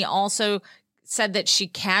Melanie also said that she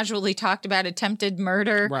casually talked about attempted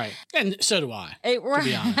murder. Right. And so do I, to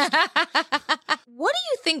be honest. What do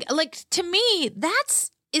you think? Like, to me,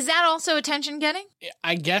 is that also attention getting?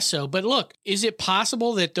 I guess so. But look, is it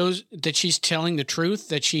possible that she's telling the truth,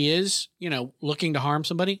 that she is, looking to harm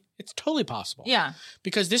somebody? It's totally possible. Yeah.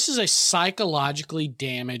 Because this is a psychologically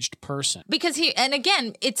damaged person. Because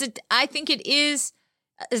I think it is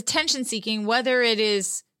attention seeking, whether it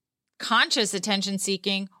is conscious attention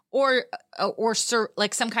seeking or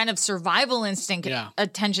like some kind of survival instinct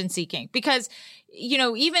attention seeking. Because,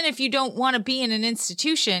 even if you don't want to be in an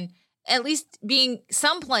institution, at least being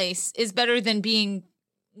someplace is better than being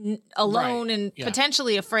alone and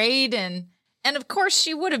potentially afraid. And of course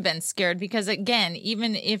she would have been scared because, again,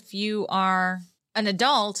 even if you are an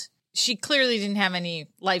adult, she clearly didn't have any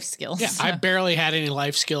life skills. Yeah, I barely had any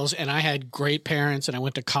life skills, and I had great parents, and I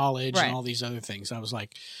went to college and all these other things. I was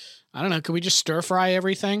like, I don't know, can we just stir fry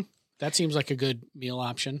everything? That seems like a good meal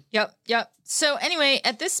option. Yep. So anyway,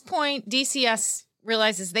 at this point, DCS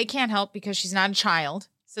realizes they can't help because she's not a child.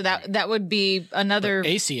 So that would be another... But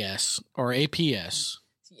ACS or APS.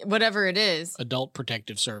 Whatever it is. Adult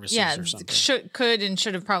Protective Services or something. Could and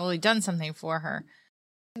should have probably done something for her.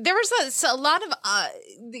 There was a lot of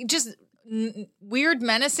just weird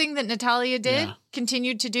menacing that Natalia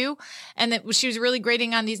continued to do, and that she was really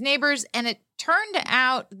grating on these neighbors. And it turned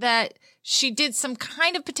out that she did some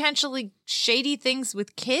kind of potentially shady things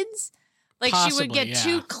with kids. Like possibly, she would get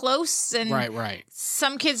too close, and right.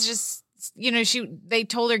 Some kids just... they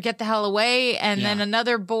told her get the hell away, and then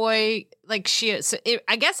another boy, I guess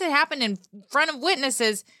it happened in front of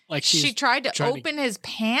witnesses. Like she tried to open his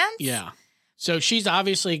pants. Yeah. So she's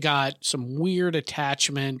obviously got some weird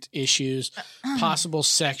attachment issues, possible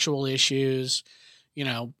sexual issues.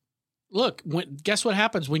 Look, guess what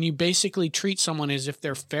happens when you basically treat someone as if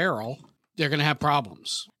they're feral? They're going to have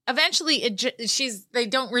problems. Eventually, they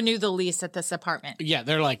don't renew the lease at this apartment. Yeah,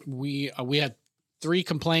 they're like, we had 3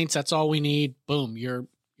 complaints. That's all we need. Boom, you're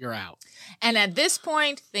out. And at this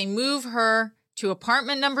point, they move her to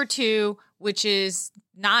apartment number 2, which is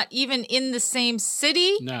not even in the same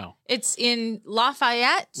city. No. It's in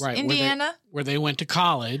Lafayette, Indiana. Where they went to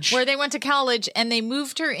college. And they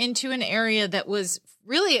moved her into an area that was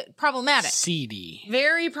really problematic. Seedy.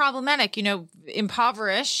 Very problematic,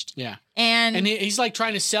 impoverished. Yeah. And he's like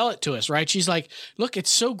trying to sell it to us, right? She's like, look, it's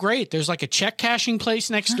so great. There's like a check cashing place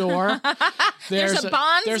next door. There's a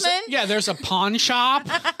bondsman. There's a pawn shop.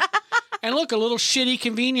 And look, a little shitty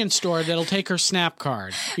convenience store that'll take her Snap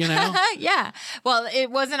card, Yeah. Well,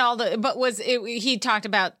 it wasn't he talked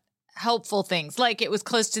about helpful things. Like it was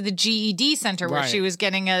close to the GED center where she was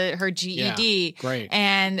getting her GED. Yeah, great.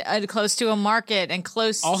 And close to a market and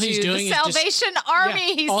close to the Salvation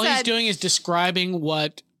Army, he's doing is describing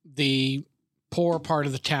what the poor part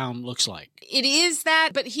of the town looks like. It is that,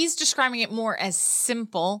 but he's describing it more as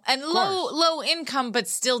simple and low income, but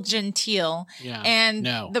still genteel. Yeah.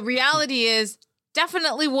 And the reality is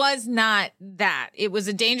definitely was not that. It was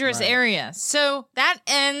a dangerous area. So that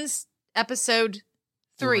ends episode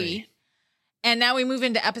 3. And now we move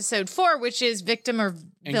into episode 4, which is victim or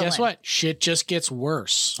villain. And guess what? Shit just gets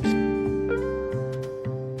worse.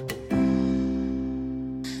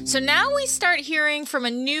 So now we start hearing from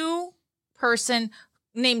a new person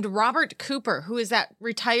named Robert Cooper, who is that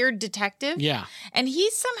retired detective. Yeah. And he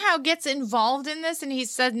somehow gets involved in this, and he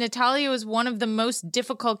said Natalia was one of the most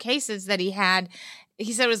difficult cases that he had.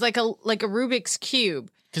 He said it was like a Rubik's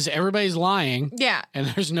Cube. Because everybody's lying. Yeah. And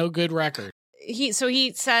there's no good record. He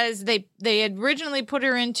says they had originally put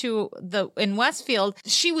her in Westfield.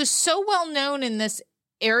 She was so well known in this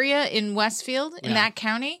area in Westfield, in that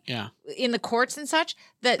county, in the courts and such,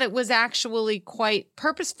 that it was actually quite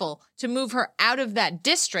purposeful to move her out of that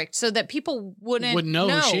district so that people would know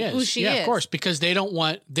who she is. Yeah, of course, because they don't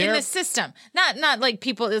want in the system. Not like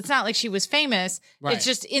people. It's not like she was famous. Right. It's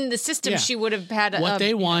just in the system she would have had. What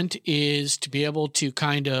they want is to be able to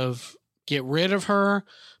kind of get rid of her,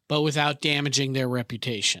 but without damaging their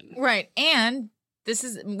reputation. Right, and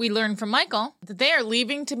we learned from Michael that they are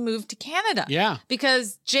leaving to move to Canada. Yeah.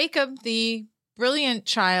 Because Jacob, the brilliant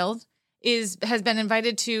child has been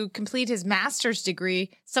invited to complete his master's degree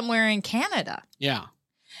somewhere in Canada. Yeah.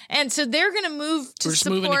 And so they're going to move to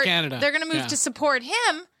support. Moving to Canada. They're going to move to support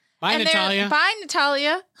him. Bye, Natalia. Bye,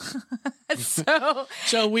 Natalia.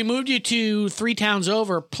 So we moved you to 3 towns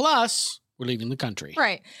over, plus we're leaving the country.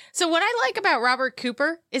 Right. So what I like about Robert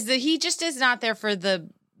Cooper is that he just is not there for the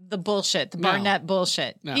bullshit, the Barnett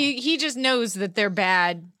bullshit. No. He just knows that they're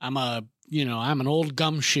bad. I'm an old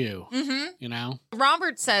gumshoe, you know?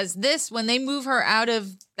 Robert says this, when they move her out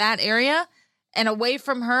of that area and away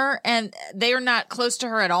from her, and they are not close to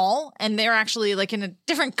her at all, and they're actually like in a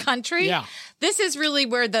different country. Yeah. This is really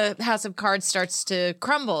where the House of Cards starts to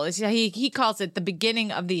crumble. He calls it the beginning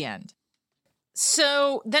of the end.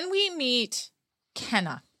 So then we meet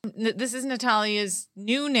Kenna. This is Natalia's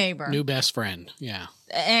new neighbor. New best friend, yeah.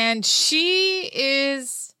 And she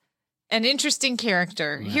is an interesting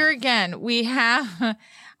character. Yeah. Here again, we have...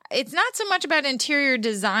 It's not so much about interior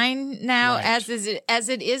design now as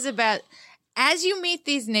it is about... As you meet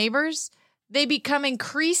these neighbors, they become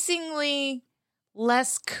increasingly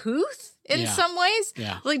less couth in some ways.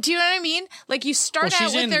 Yeah. Like, do you know what I mean? Like, you start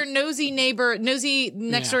out with their nosy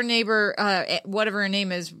next door neighbor, whatever her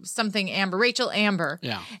name is, something Amber, Rachel Amber.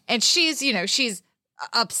 Yeah. And she's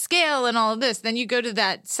upscale and all of this. Then you go to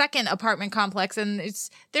that second apartment complex, and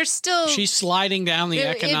there's still she's sliding down the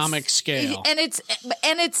economic scale. And it's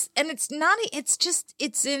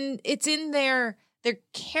in their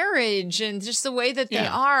carriage and just the way that they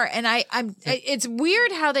are. And it's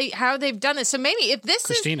weird how they've done this. So maybe if this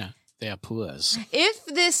Christina, they are poors. If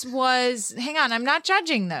this was, hang on, I'm not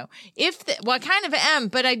judging though. I kind of am,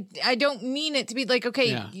 but I don't mean it to be like,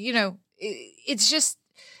 okay, it's just,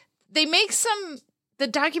 the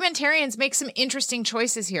documentarians make some interesting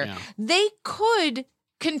choices here. Yeah. They could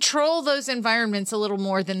control those environments a little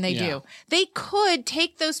more than they do. They could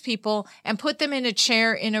take those people and put them in a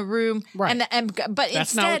chair in a room, but that's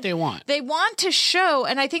instead, not what they want. They want to show,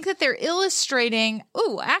 and I think that they're illustrating.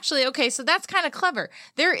 Oh, actually, okay, so that's kind of clever.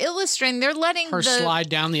 They're illustrating. They're letting her slide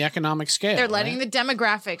down the economic scale. They're letting the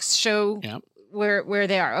demographics show where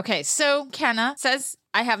they are. Okay, so Kenna says,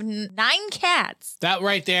 "I have 9 cats." That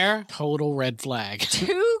right there, total red flag.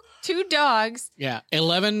 2 dogs. Yeah.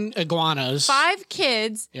 11 iguanas. 5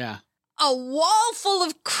 kids. Yeah. A wall full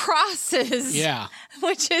of crosses. Yeah.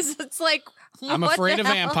 It's like, I'm afraid of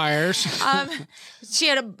vampires. She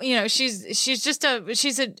had it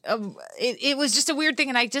was just a weird thing.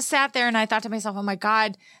 And I just sat there and I thought to myself, oh my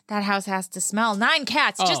God, that house has to smell. 9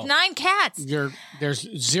 cats, just 9 cats. There's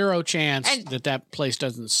zero chance that place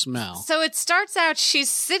doesn't smell. So it starts out,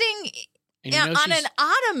 she's sitting on an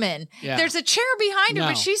ottoman. Yeah. There's a chair behind her,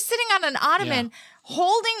 but she's sitting on an ottoman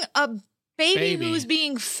holding a baby who's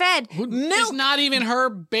being fed milk. It's not even her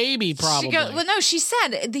baby, probably. She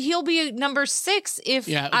said he'll be number 6 if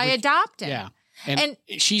I adopt him. Yeah. And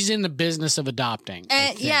she's in the business of adopting.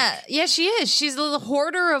 Yeah, she is. She's a little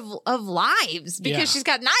hoarder of lives because she's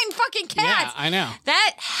got 9 fucking cats. Yeah, I know.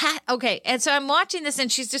 Okay, and so I'm watching this,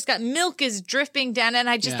 and she's just got milk is dripping down, and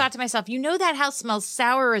I just thought to myself, that house smells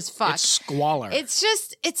sour as fuck. It's squalor.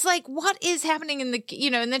 It's like, what is happening in the,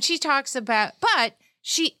 and then she talks about, but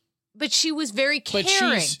she was very caring.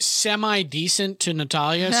 But she's semi-decent to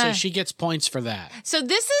Natalia, so she gets points for that. So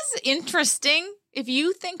this is interesting. If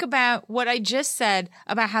you think about what I just said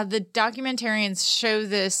about how the documentarians show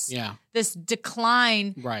this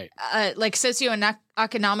decline, right? Like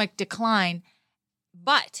socioeconomic decline,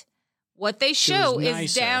 but what they show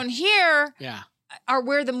is down here are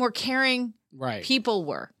where the more caring people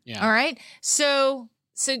were. Yeah. All right. So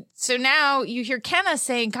now you hear Kenna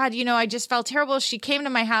saying, God, I just felt terrible. She came to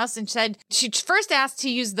my house and said, she first asked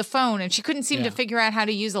to use the phone and she couldn't seem to figure out how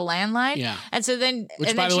to use a landline. Yeah. And so then...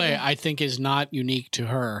 Which, by the way, I think is not unique to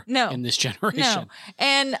her in this generation. No.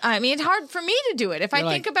 And I mean, it's hard for me to do it. If I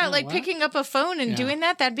think about picking up a phone and doing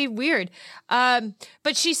that, that'd be weird. But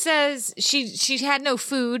she says she had no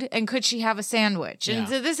food and could she have a sandwich? And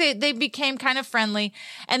so they became kind of friendly.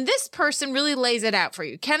 And this person really lays it out for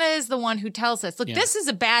you. Kenna is the one who tells us, look, this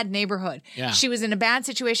is a bad neighborhood. Yeah. She was in a bad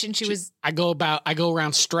situation. I go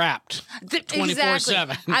around strapped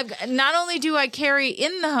 24/7. Not only do I carry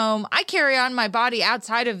in the home, I carry on my body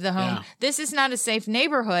outside of the home. Yeah. This is not a safe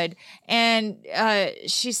neighborhood. And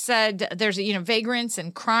she said there's vagrants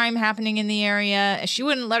and crime happening in the area. She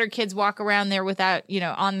wouldn't let her kids walk around there without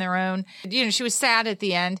on their own. She was sad at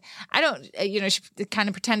the end. She kind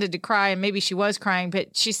of pretended to cry, and maybe she was crying,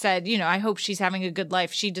 but she said, I hope she's having a good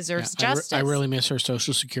life. She deserves justice. I really miss her Social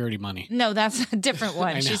Security money. No, that's a different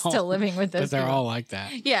one. She's still living with those. But they're all like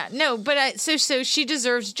that. Yeah, no, but so she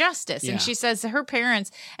deserves justice, and she says her parents,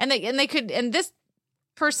 and this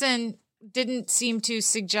person didn't seem to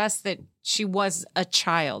suggest that she was a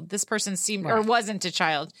child. This person seemed, or wasn't a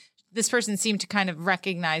child. This person seemed to kind of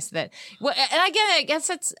recognize that. Well, and again, I guess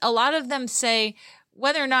it's a lot of them say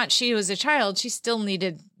whether or not she was a child, she still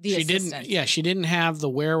needed the assistance. She didn't have the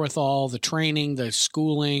wherewithal, the training, the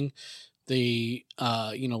schooling, the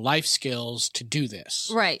life skills to do this.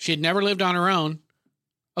 Right. She had never lived on her own.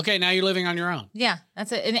 Okay, now you're living on your own. Yeah,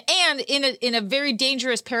 that's it. And in a very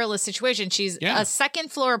dangerous, perilous situation. She's a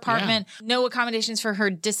second floor apartment, no accommodations for her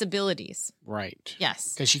disabilities. Right.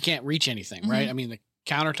 Yes. Because she can't reach anything, right? I mean, the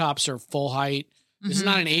countertops are full height. This is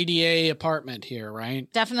not an ADA apartment here,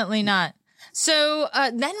 right? Definitely not. So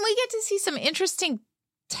then we get to see some interesting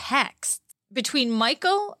texts between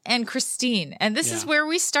Michael and Christine. And this is where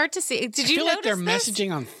we start to see. Did you notice like they're this?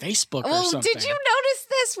 messaging on Facebook or something. Did you notice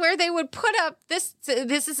this where they would put up this?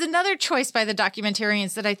 This is another choice by the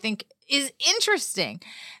documentarians that I think is interesting.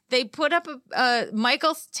 They put up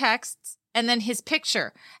Michael's texts and then his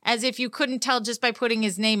picture, as if you couldn't tell just by putting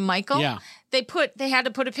his name Michael. Yeah. They had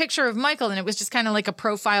to put a picture of Michael, and it was just kind of like a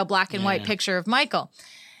profile black and white picture of Michael.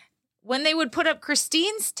 When they would put up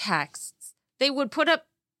Christine's texts, they would put up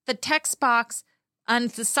the text box. On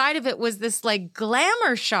the side of it was this like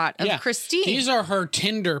glamour shot of Christine. These are her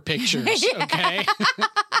Tinder pictures, okay?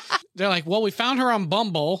 They're like, well, we found her on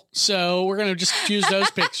Bumble, so we're going to just use those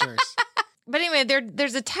pictures. But anyway,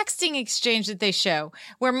 there's a texting exchange that they show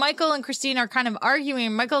where Michael and Christine are kind of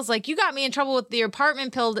arguing. Michael's like, you got me in trouble with the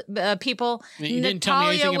apartment people. You didn't tell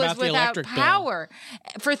me anything about the electric power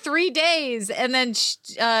for 3 days. And then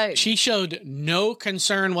she showed no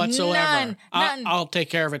concern whatsoever. None. I'll take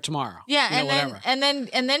care of it tomorrow. Yeah. And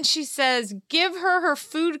then she says, give her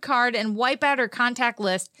food card and wipe out her contact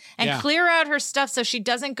list and clear out her stuff so she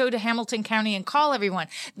doesn't go to Hamilton County and call everyone.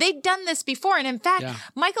 They'd done this before. And in fact,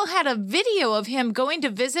 Michael had a video of him going to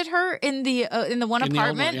visit her in the one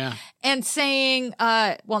apartment and saying,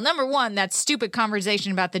 well, number one, that stupid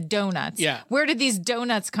conversation about the donuts. Yeah. Where did these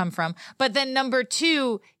donuts come from? But then number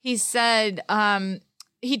two, he said,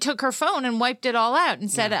 he took her phone and wiped it all out and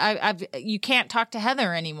said, you can't talk to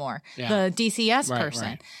Heather anymore, the DCS person.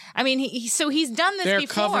 Right. I mean, he's done this before. They're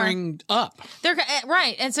covering up. They're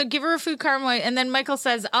right. And so give her a food card. And then Michael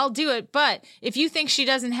says, I'll do it. But if you think she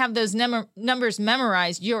doesn't have those numbers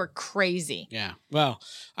memorized, you're crazy. Yeah. Well,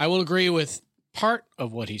 I will agree with part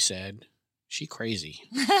of what he said. She crazy.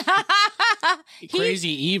 Crazy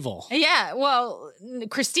evil. Yeah. Well,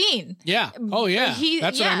 Christine. Yeah. Oh, yeah.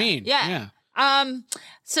 That's what I mean. Yeah.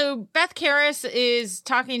 So Beth Karras is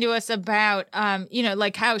talking to us about,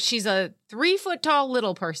 like how she's a 3-foot tall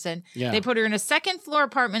little person. Yeah. They put her in a second floor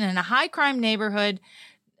apartment in a high crime neighborhood.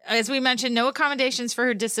 As we mentioned, no accommodations for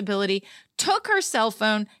her disability, took her cell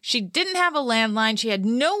phone. She didn't have a landline. She had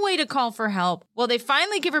no way to call for help. Well, they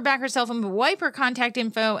finally give her back her cell phone, but wipe her contact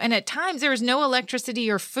info. And at times there was no electricity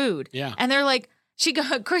or food. Yeah. And they're like,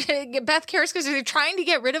 Beth Karras goes, they're trying to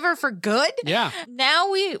get rid of her for good. Yeah.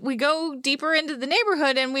 Now we go deeper into the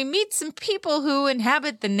neighborhood and we meet some people who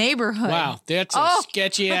inhabit the neighborhood. Wow, that's a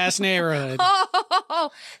sketchy ass neighborhood.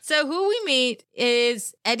 So who we meet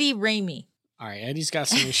is Eddie Ramey. All right, Eddie's got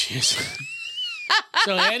some issues.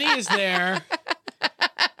 So Eddie is there.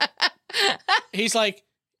 He's like,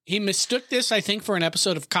 he mistook this, I think, for an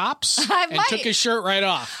episode of Cops and took his shirt right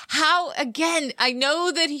off. How, again, I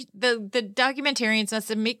know that the documentarians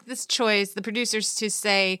must make this choice, the producers, to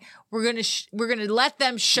say, we're going to let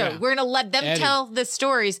them show. Yeah. We're going to let them tell the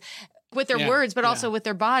stories with their words, but also with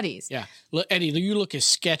their bodies. Yeah. Look, Eddie, you look as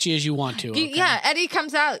sketchy as you want to. Okay? Yeah, Eddie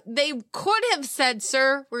comes out. They could have said,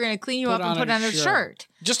 sir, we're going to clean you up and put on a shirt.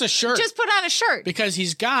 Just a shirt. Just put on a shirt. Because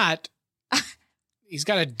he's got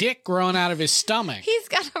a dick growing out of his stomach. He's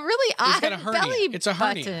got a really odd belly It's a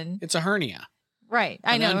hernia. button. It's a hernia. Right.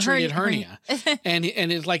 I know. An untreated hernia. and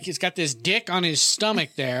it's like he's got this dick on his stomach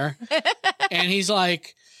there. And he's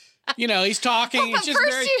like, he's talking. It's just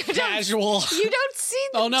very casual. You don't see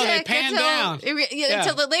the dick. They pan down.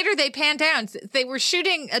 Until later they pan down. They were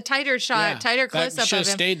shooting a tighter shot, tighter close-up of him.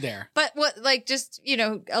 Stayed there. But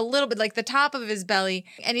a little bit like the top of his belly.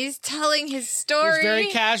 And he's telling his story. He's very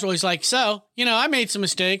casual. He's like, so, I made some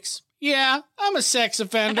mistakes. Yeah, I'm a sex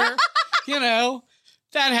offender. That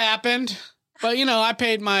happened. But, I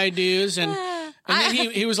paid my dues. And then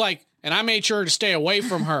he was like, and I made sure to stay away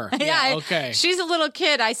from her. Okay. She's a little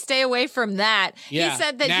kid. I stay away from that. Yeah, he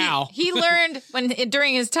said that he learned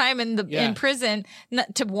during his time in prison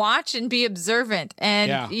to watch and be observant.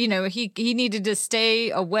 And, he needed to stay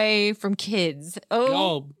away from kids.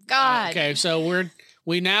 Oh God. Okay. So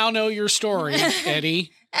we now know your story,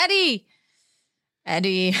 Eddie. Eddie.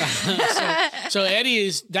 So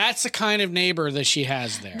that's the kind of neighbor that she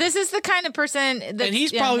has there. This is the kind of person that, and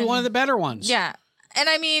he's probably one of the better ones. Yeah. And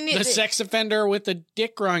I mean, the sex offender with the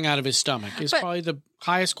dick growing out of his stomach is probably the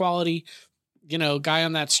highest quality, guy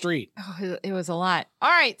on that street. Oh, it was a lot. All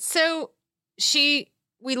right. So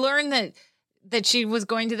we learned that she was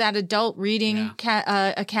going to that adult reading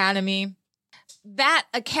academy. That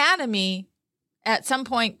academy at some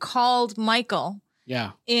point called Michael.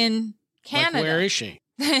 Yeah. In Canada. Like, where is she?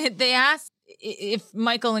 They asked if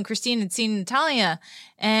Michael and Christine had seen Natalia,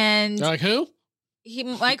 and they're like, who?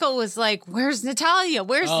 Michael was like, "Where's Natalia?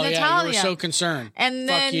 Where's Natalia?" Yeah, you were so concerned. And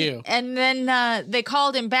then, fuck you. And then they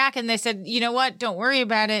called him back and they said, "You know what? Don't worry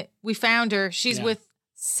about it. We found her. She's with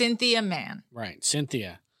Cynthia Mann." Right,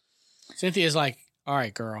 Cynthia. Cynthia's like, "All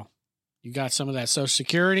right, girl, you got some of that Social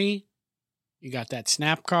Security. You got that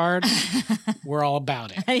SNAP card. We're all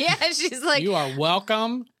about it." Yeah, she's like, "You are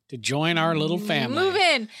welcome to join our little family. Move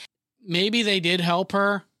in." Maybe they did help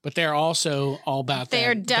her, but they're also all about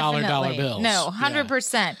that dollar bills. No,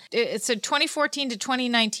 100%. So 2014 to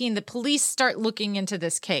 2019, the police start looking into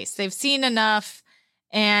this case. They've seen enough,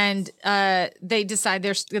 and they decide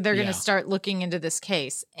they're going to start looking into this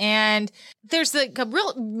case. And there's like a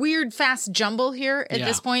real weird, fast jumble here at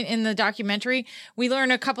this point in the documentary. We learn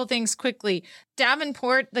a couple things quickly.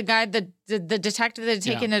 Davenport, the guy, the detective that had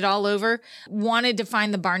taken it all over, wanted to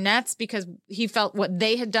find the Barnetts because he felt what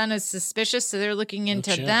they had done is suspicious. So they're looking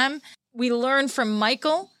into them. We learn from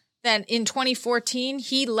Michael that in 2014,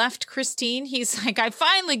 he left Christine. He's like, I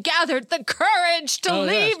finally gathered the courage to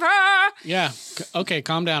leave her. Yeah. Okay,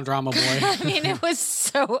 calm down, drama boy. I mean, it was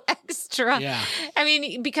so extra. Yeah. I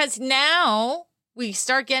mean, because now we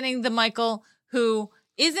start getting the Michael who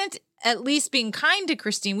isn't at least being kind to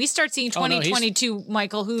Christine. We start seeing 2022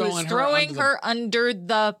 Michael who is throwing her under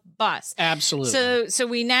the bus. Absolutely. So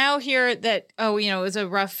we now hear that, it was a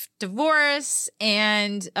rough divorce,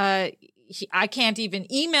 and I can't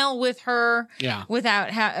even email with her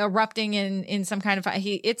without erupting in some kind of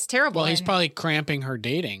it's terrible. Well, he's probably cramping her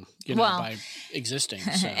dating, by existing.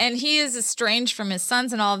 So. And he is estranged from his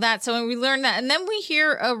sons and all of that. So when we learn that, and then we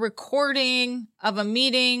hear a recording of a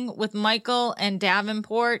meeting with Michael and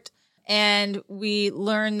Davenport, and we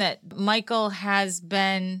learn that Michael has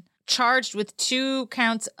been charged with 2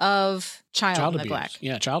 counts of child neglect.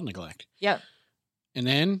 Yeah, child neglect. Yep. And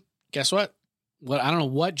then guess what? I don't know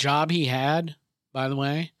what job he had, by the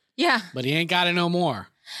way. Yeah. But he ain't got it no more.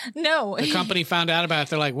 No. The company found out about it.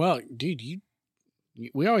 They're like, well, dude,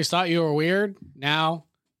 we always thought you were weird. Now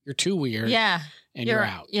you're too weird. Yeah. And you're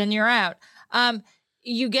out. And you're out.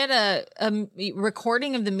 You get a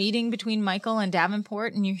recording of the meeting between Michael and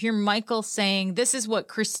Davenport, and you hear Michael saying, "This is what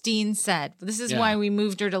Christine said. This is why we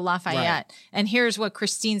moved her to Lafayette. Right. And here's what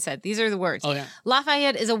Christine said." These are the words. Oh, yeah.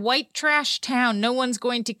 "Lafayette is a white trash town. No one's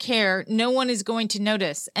going to care. No one is going to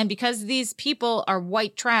notice. And because these people are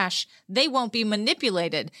white trash, they won't be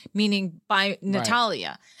manipulated," meaning by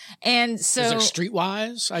Natalia. And so... Is there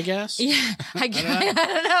streetwise, I guess? Yeah. I don't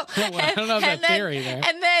know. I don't know that theory there.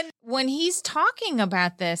 And then when he's talking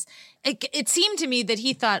about this, it seemed to me that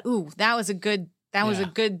he thought, "Ooh, that was a good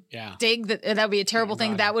dig. That would be a terrible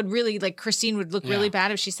thing. That would really, like, Christine would look really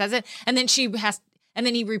bad if she says it." And then and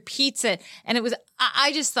then he repeats it. And it was,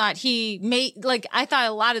 I just thought I thought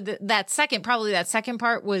a lot of that second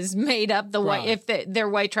part was made up. If they're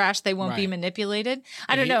white trash, they won't be manipulated.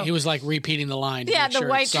 I don't know. He was like repeating the line. Yeah, the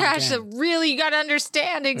white trash. Really, you got to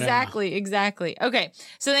understand. Exactly. Okay.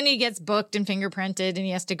 So then he gets booked and fingerprinted, and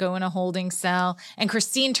he has to go in a holding cell. And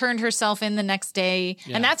Christine turned herself in the next day.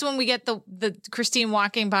 Yeah. And that's when we get the Christine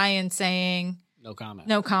walking by and saying... No comment.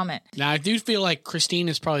 No comment. Now, I do feel like Christine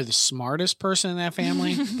is probably the smartest person in that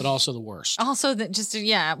family, but also the worst. Also, well,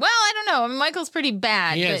 I don't know. I mean, Michael's pretty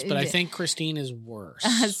bad. He is, but I think Christine is worse.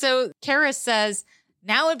 So Karis says,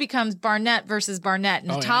 now it becomes Barnett versus Barnett.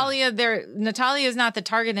 Natalia is not the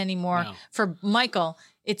target anymore for Michael.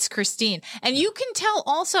 It's Christine. And you can tell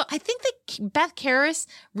also, I think that Beth Karis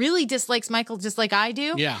really dislikes Michael just like I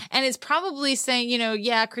do. Yeah. And is probably saying,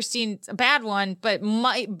 Christine's a bad one, but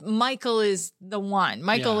Michael is the one.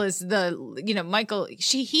 Michael is Michael,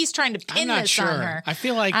 he's trying to pin this on her. I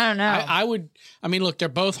feel like, I don't know. Look, they're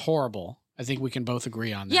both horrible. I think we can both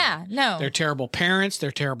agree on that. Yeah, no. They're terrible parents.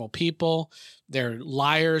 They're terrible people. They're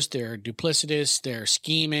liars. They're duplicitous. They're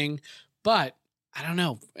scheming. But I don't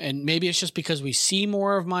know. And maybe it's just because we see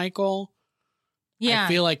more of Michael. Yeah. I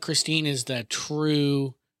feel like Christine is the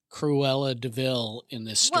true Cruella de Vil in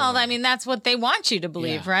this story. Well, I mean, that's what they want you to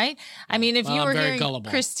believe, right? I mean, if you were hearing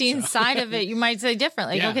Christine's side of it, you might say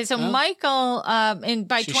differently. Okay, so Michael,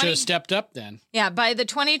 she should have stepped up then. Yeah, by the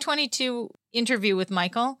 2022 interview with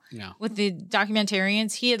Michael, with the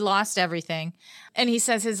documentarians. He had lost everything. And he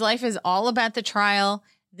says his life is all about the trial.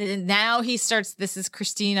 Now he starts, this is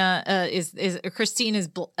Christina, Christine is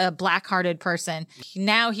a black-hearted person.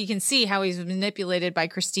 Now he can see how he's manipulated by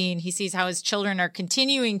Christine. He sees how his children are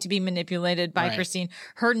continuing to be manipulated by Christine.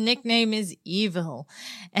 Her nickname is Evil,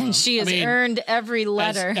 and she has earned every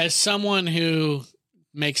letter. As someone who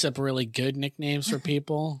makes up really good nicknames for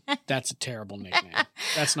people, that's a terrible nickname.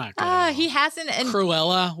 That's not good. He hasn't.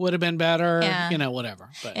 Cruella would have been better. Yeah. Whatever.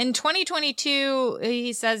 But. In 2022,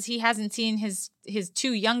 he says he hasn't seen his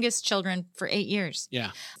 2 youngest children for 8 years.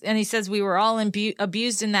 Yeah. And he says we were all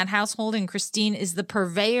abused in that household, and Christine is the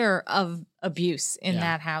purveyor of abuse in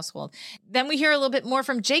that household. Then we hear a little bit more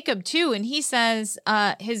from Jacob too, and he says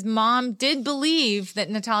his mom did believe that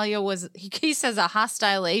Natalia was, he says, a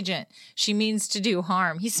hostile agent. She means to do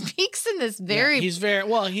harm. He speaks in this he's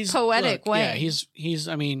poetic way. Yeah, he's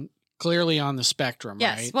clearly on the spectrum,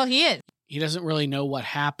 right? Yes, well, he is. He doesn't really know what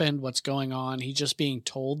happened, what's going on. He's just being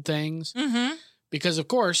told things. Mm-hmm. Because, of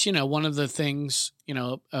course, one of the things,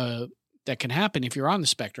 that can happen if you're on the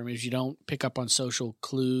spectrum is you don't pick up on social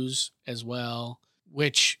clues as well,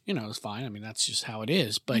 which, is fine. That's just how it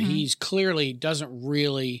is. But he's clearly doesn't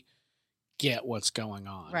really get what's going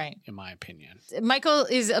on, right? In my opinion. Michael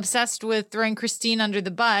is obsessed with throwing Christine under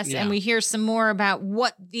the bus, and we hear some more about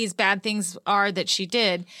what these bad things are that she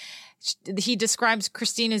did. He describes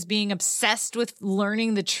Christine as being obsessed with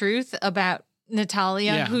learning the truth about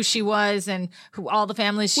Natalia, who she was, and who all the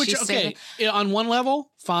families she saved. On one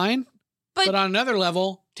level, fine. But on another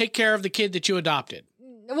level, take care of the kid that you adopted.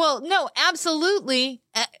 Well, no, absolutely.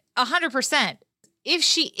 100%. If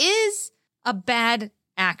she is a bad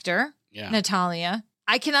actor, Natalia,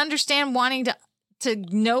 I can understand wanting to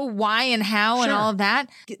know why and how and all of that,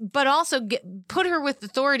 but also put her with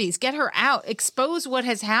authorities, get her out, expose what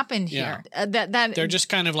has happened here. That they're just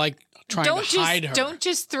kind of like trying to hide her. Don't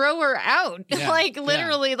just throw her out. Like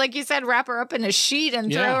literally, like you said, wrap her up in a sheet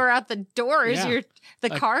and throw her out the door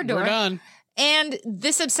car door. We're done. And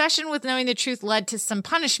this obsession with knowing the truth led to some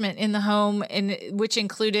punishment in the home, which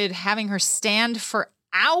incled having her stand for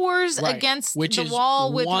hours against the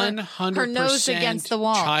wall with her nose against the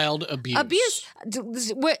wall. Child abuse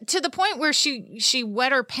to the point where she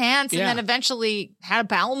wet her pants and then eventually had a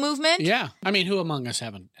bowel movement. Yeah, who among us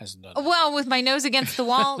hasn't done that? Well, with my nose against the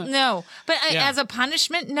wall, no. But as a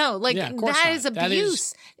punishment, no. Like that is abuse. That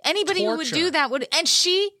is anybody who would do that would. And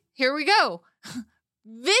here we go.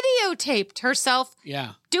 Videotaped herself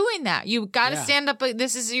doing that. You got to stand up.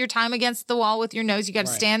 This is your time against the wall with your nose. You got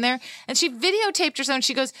to stand there. And she videotaped herself. And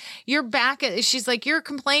she goes, "You're back." She's like, "You're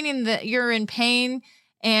complaining that you're in pain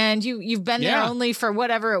and you've been there only for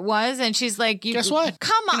whatever it was." And she's like, "Guess what?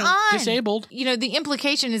 Come on, disabled." The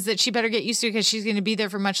implication is that she better get used to it because she's going to be there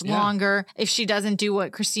for much longer if she doesn't do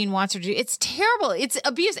what Christine wants her to do. It's terrible. It's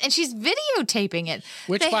abuse, and she's videotaping it.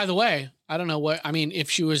 Which, by the way, I don't know what. If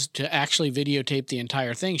she was to actually videotape the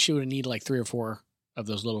entire thing, she would need like 3 or 4 of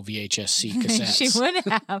those little VHS-C cassettes. She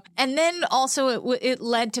would have. And then also it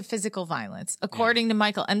led to physical violence, according to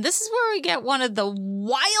Michael. And this is where we get one of the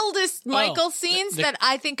wildest Michael scenes that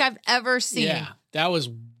I think I've ever seen. Yeah, that was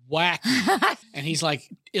wacky. And he's like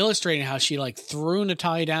illustrating how she like threw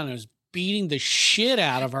Natalia down and was beating the shit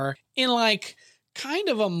out of her in like kind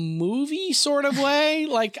of a movie sort of way.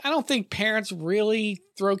 Like, I don't think parents really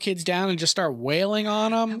throw kids down and just start wailing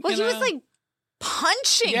on them. Well, he was like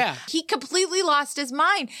punching. Yeah. He completely lost his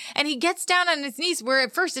mind. And he gets down on his knees where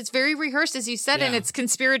at first it's very rehearsed, as you said, and it's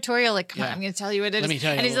conspiratorial. Like, come on, I'm going to tell you what it is. Let me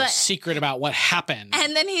tell you a little secret about what happened.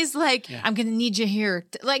 And then he's like, I'm going to need you here.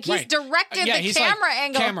 Like, he's directed the camera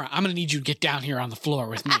angle. Camera, I'm going to need you to get down here on the floor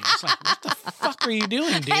with me. It's like, what the fuck are you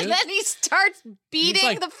doing, dude? And then he starts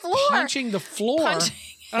beating the floor. Punching the floor. And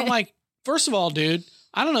I'm like, first of all, dude,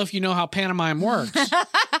 I don't know if you know how pantomime works,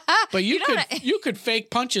 but you could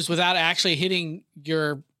fake punches without actually hitting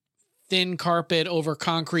your thin carpet over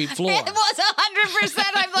concrete floor. It was 100%.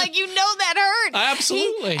 I'm like, that hurt.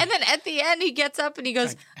 Absolutely. And then at the end, he gets up and he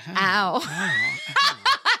goes, like, ow.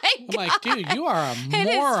 I'm like, dude, you are a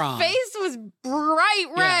moron. His face was bright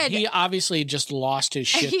red. He obviously just lost his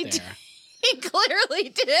shit there. He clearly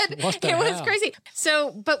did. What the hell? Was crazy. So,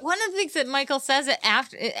 but one of the things that Michael says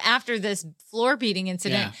after this floor beating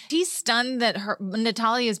incident, he's stunned that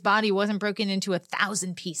Natalia's body wasn't broken into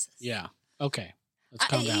 1,000 pieces. Yeah. Okay. Let's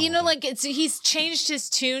calm down he's changed his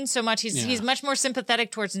tune so much. He's much more sympathetic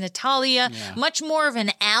towards Natalia, much more of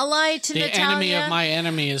an ally to Natalia. The enemy of my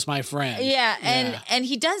enemy is my friend. Yeah, and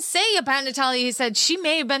he does say about Natalia, he said she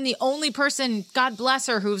may have been the only person, God bless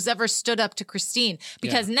her, who's ever stood up to Christine.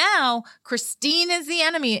 Because now Christine is the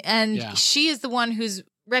enemy, and she is the one who's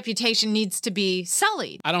reputation needs to be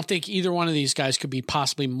sullied. I don't think either one of these guys could be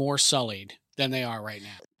possibly more sullied than they are right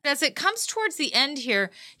now. As it comes towards the end here,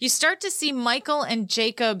 you start to see Michael and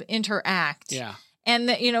Jacob interact. Yeah.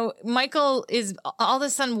 And, Michael is all of a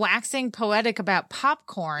sudden waxing poetic about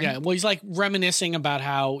popcorn. Yeah, well, he's like reminiscing about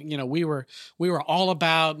how, we were all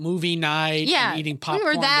about movie night and eating popcorn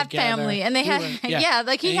we were that together. family. And they had, he had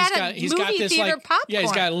a movie theater popcorn. Yeah,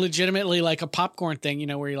 he's got legitimately like a popcorn thing,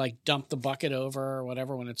 where you like dump the bucket over or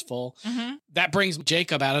whatever when it's full. Mm-hmm. That brings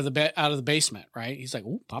Jacob out of the basement, right? He's like,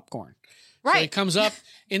 ooh, popcorn. Right. So he comes up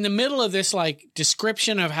in the middle of this like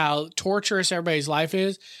description of how torturous everybody's life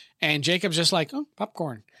is. And Jacob's just like, oh,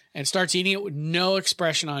 popcorn, and starts eating it with no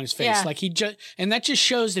expression on his face. Yeah. Like and that just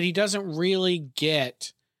shows that he doesn't really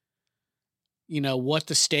get, what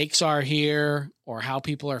the stakes are here or how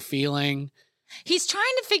people are feeling. He's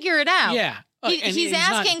trying to figure it out. Yeah. He's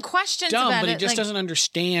asking questions dumb, about but it. he just doesn't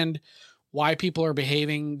understand why people are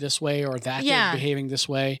behaving this way or that they're behaving this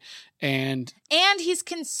way. And he's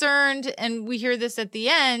concerned, and we hear this at the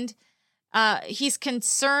end, he's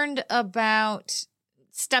concerned about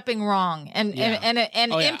stepping wrong and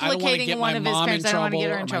implicating one of his parents. I don't want to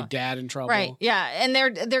get her in trouble. My dad in trouble. Right. Yeah. And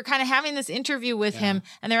they're kind of having this interview with him,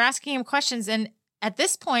 and they're asking him questions. And at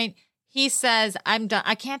this point, he says, "I'm done.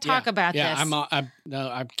 I can't talk about this.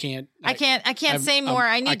 I can't. I can't say more.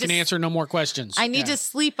 I can answer no more questions. I need to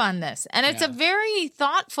sleep on this." And it's a very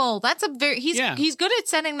thoughtful. He's good at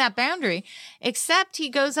setting that boundary. Except he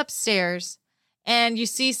goes upstairs. And you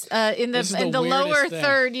see in the lower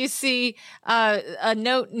third, you see a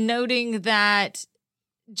note noting that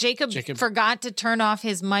Jacob forgot to turn off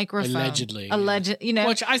his microphone. Allegedly.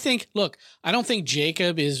 Which I think, I don't think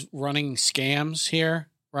Jacob is running scams here,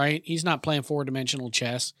 right? He's not playing 4-dimensional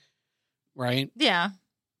chess, right? Yeah.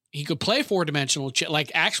 He could play 4-dimensional chess,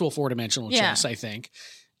 like actual 4-dimensional chess, I think,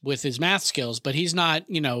 with his math skills. But he's not,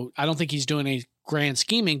 I don't think he's doing any grand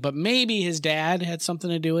scheming, but maybe his dad had something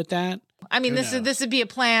to do with that. I mean, this would be a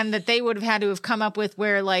plan that they would have had to have come up with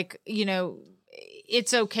where,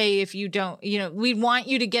 it's okay if you don't, we want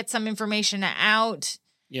you to get some information out.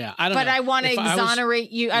 Yeah, I don't know. But I want to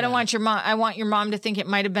exonerate you. I don't want your mom. I want your mom to think it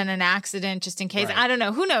might have been an accident just in case. Right. I don't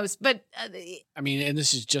know. Who knows? But and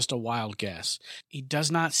this is just a wild guess. He does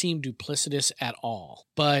not seem duplicitous at all.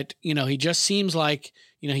 But, he just seems like,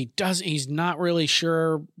 he's not really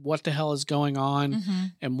sure what the hell is going on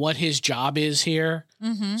and what his job is here.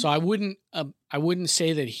 Mm-hmm. So I wouldn't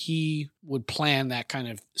say that he would plan that kind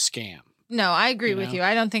of scam. No, I agree with you.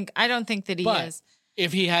 I don't think that he is.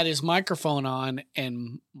 If he had his microphone on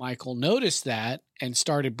and Michael noticed that and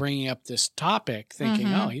started bringing up this topic, thinking,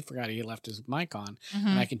 oh, he forgot he left his mic on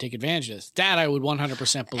and I can take advantage of this, that I would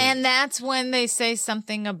 100% believe. And that's when they say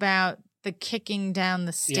something about the kicking down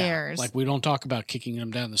the stairs. Yeah, like we don't talk about kicking them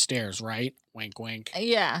down the stairs, right? Wink, wink.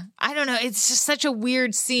 Yeah. I don't know. It's just such a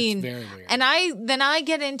weird scene. It's very weird. And I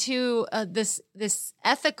get into this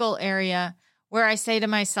ethical area where I say to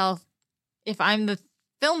myself, if I'm the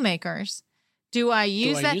filmmakers, do I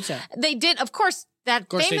use that? They did, of course. That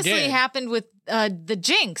famously happened with the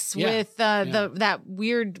Jinx with that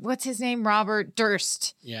weird, what's his name, Robert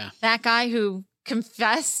Durst. Yeah, that guy who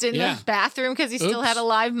confessed in the bathroom because he still had a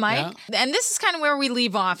live mic. Yeah. And this is kind of where we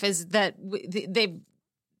leave off: is that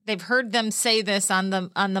they've heard them say this on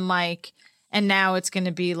the mic, and now it's going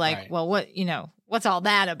to be like, well, what's all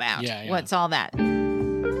that about? Yeah. What's all that?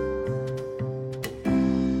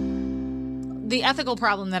 The ethical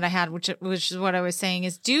problem that I had, which is what I was saying,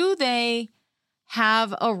 is do they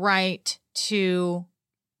have a right to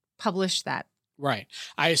publish that? Right.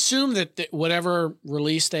 I assume that whatever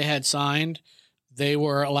release they had signed, they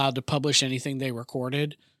were allowed to publish anything they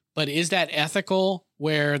recorded. But is that ethical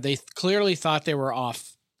where they clearly thought they were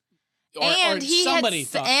off? And he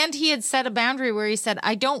had set a boundary where he said,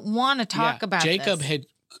 I don't want to talk about Jacob this. had,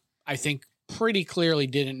 I think, pretty clearly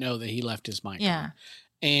didn't know that he left his mic on.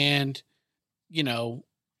 And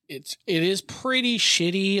it is pretty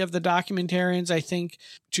shitty of the documentarians, I think,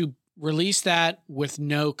 to release that with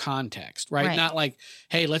no context, right? Not like,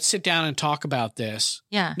 hey, let's sit down and talk about this.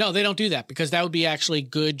 Yeah. No, they don't do that because that would be actually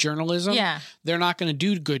good journalism. Yeah. They're not going to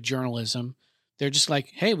do good journalism. They're just like,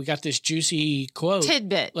 hey, we got this juicy quote.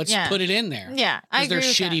 Tidbit. Let's put it in there. Yeah. I agree. They're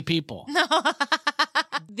shitty people.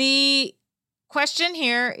 The question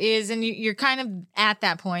here is, and you're kind of at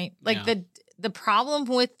that point, like the problem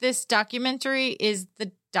with this documentary is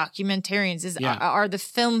the documentarians are the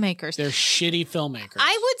filmmakers. They're shitty filmmakers.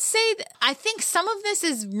 I would say I think some of this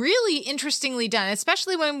is really interestingly done,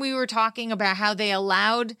 especially when we were talking about how they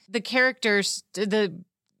allowed the characters, the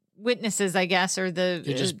witnesses, I guess, or the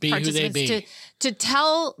To just be who they participants be. to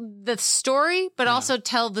tell the story, but also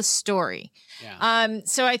tell the story. Yeah.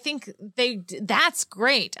 So I think that's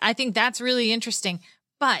great. I think that's really interesting.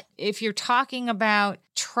 But if you're talking about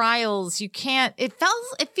trials, you can't, it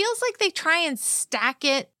feels like they try and stack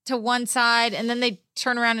it to one side and then they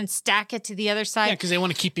turn around and stack it to the other side. Yeah, because they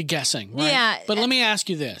want to keep you guessing, right? Yeah. But let me ask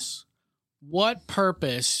you this. What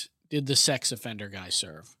purpose did the sex offender guy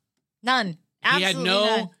serve? None. Absolutely he had no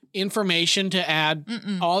none. information to add.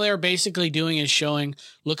 All they're basically doing is showing,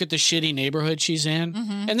 look at the shitty neighborhood she's in.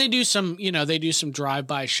 And they do some,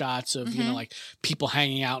 drive-by shots of, like people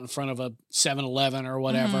hanging out in front of a 7-Eleven or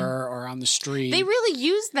whatever, or on the street. They really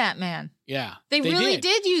used that man. Yeah. They really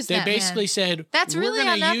did use that man. They basically said, that's really we're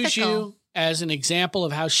going to use unethical. you as an example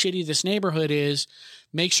of how shitty this neighborhood is.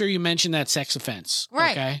 Make sure you mention that sex offense.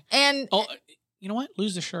 Right. Okay. And you know what?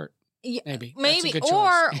 Lose the shirt. Maybe That's a good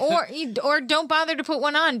choice. or don't bother to put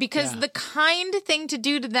one on, because the kind thing to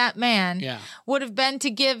do to that man would have been to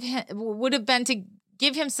give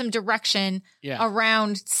him some direction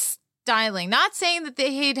around styling. Not saying that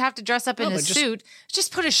he'd have to dress up in a suit,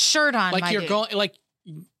 just put a shirt on. Like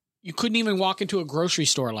you couldn't even walk into a grocery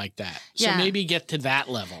store like that. So maybe get to that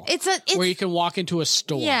level. It's where you can walk into a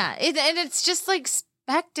store. Yeah, and it's just like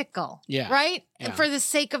spectacle, right? Yeah. For the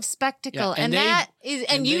sake of spectacle,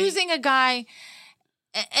 and using a guy,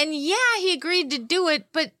 and he agreed to do it,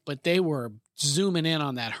 but they were zooming in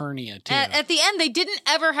on that hernia too. At the end, they didn't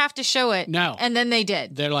ever have to show it. No, and then they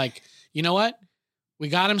did. They're like, you know what? We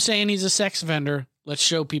got him saying he's a sex offender. Let's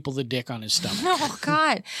show people the dick on his stomach. Oh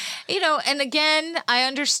God, and again, I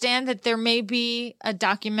understand that there may be a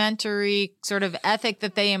documentary sort of ethic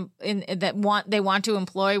that they want to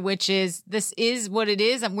employ, which is this is what it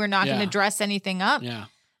is, and we're not going to dress anything up. Yeah,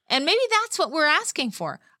 and maybe that's what we're asking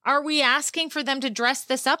for. Are we asking for them to dress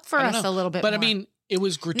this up for us a little bit? But more? I mean, it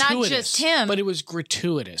was gratuitous. Not just him. But it was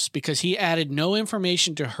gratuitous because he added no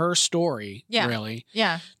information to her story, really.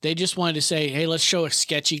 Yeah. They just wanted to say, hey, let's show a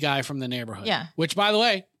sketchy guy from the neighborhood. Yeah. Which, by the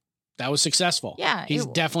way, that was successful. Yeah. He's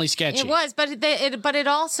definitely sketchy. It was, but it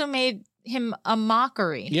also made him a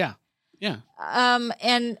mockery. Yeah. Yeah.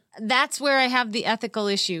 And that's where I have the ethical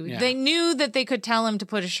issue. Yeah. They knew that they could tell him to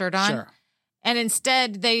put a shirt on. Sure. And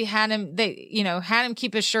instead, they had him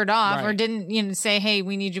keep his shirt off, or didn't say, "Hey,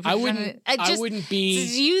 we need you." I wouldn't be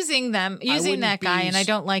using that guy, and I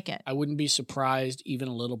don't like it. I wouldn't be surprised even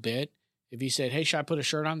a little bit if he said, "Hey, should I put a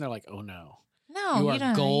shirt on?" They're like, "Oh no, you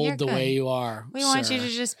are gold the way you are. We want you to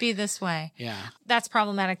just be this way." Yeah, that's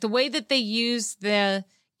problematic. The way that they use the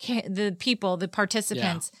people, the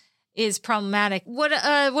participants, is problematic. What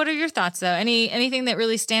are your thoughts though? Anything that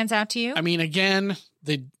really stands out to you? I mean, again,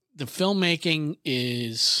 the filmmaking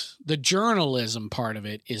the journalism part of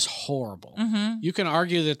it is horrible. Mm-hmm. You can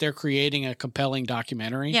argue that they're creating a compelling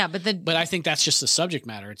documentary. Yeah, but I think that's just the subject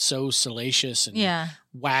matter. It's so salacious and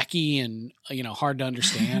wacky and hard to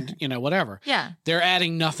understand, whatever. Yeah. They're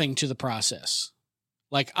adding nothing to the process.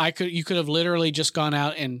 Like you could have literally just gone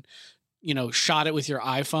out and, shot it with your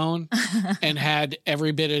iPhone and had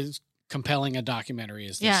every bit as compelling a documentary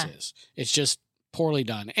as this is. It's just poorly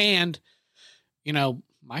done. And,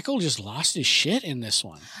 Michael just lost his shit in this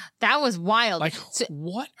one. That was wild. Like,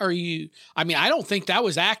 what are you? I mean, I don't think that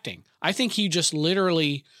was acting. I think he just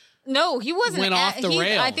literally. No, he wasn't. Went off the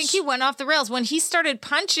rails. I think he went off the rails when he started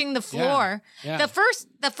punching the floor. Yeah. The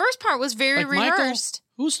first part was very rehearsed.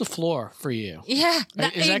 Michael, who's the floor for you? Yeah,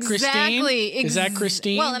 is that Christine? Is that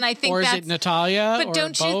Christine? Well, and I think or is it Natalia? But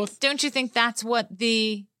don't you think that's what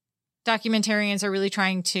the documentarians are really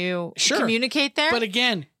trying to communicate there? But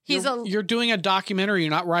again. You're doing a documentary.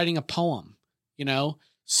 You're not writing a poem,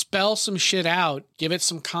 spell some shit out, give it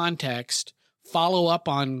some context, follow up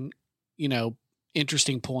on,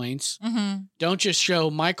 interesting points. Mm-hmm. Don't just show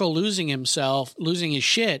Michael losing his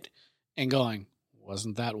shit and going,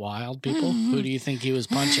 wasn't that wild, people? Mm-hmm. Who do you think he was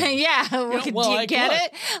punching? Yeah. Do you get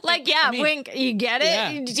it? Like, Wink, you get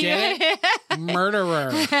it? Yeah,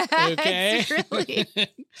 murderer. Okay. Really...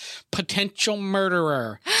 Potential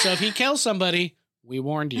murderer. So if he kills somebody, we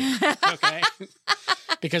warned you, okay?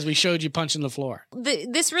 Because we showed you punching the floor.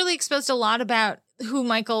 This really exposed a lot about who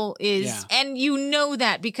Michael is. And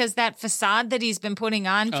that because that facade that he's been putting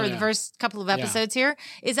on for the first couple of episodes here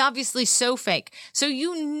is obviously so fake. So that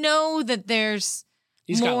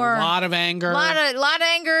he's got a lot of anger. lot of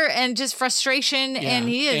anger and just frustration. And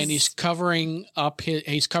he's covering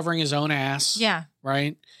his own ass. Yeah.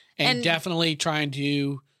 Right? And definitely trying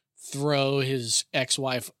to throw his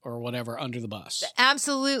ex-wife or whatever under the bus.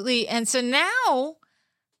 Absolutely. And so now,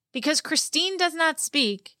 because Christine does not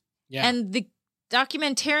speak and the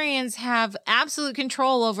documentarians have absolute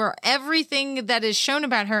control over everything that is shown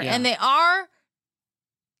about her. Yeah. And they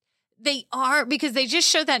are because they just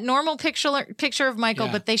show that normal picture of Michael,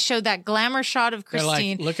 but they show that glamour shot of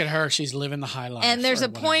Christine. They're like, look at her. She's living the high life. And there's a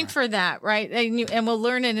point for that, right? And we'll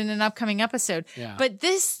learn it in an upcoming episode. Yeah. But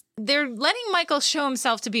they're letting Michael show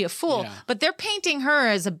himself to be a fool, but they're painting her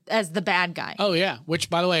as the bad guy. Oh, yeah. Which,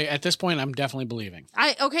 by the way, at this point, I'm definitely believing.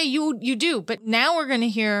 You do. But now we're going to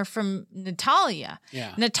hear from Natalia.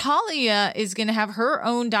 Yeah. Natalia is going to have her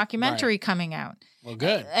own documentary coming out. Well,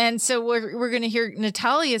 good. And so we're going to hear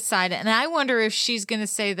Natalia's side. And I wonder if she's going to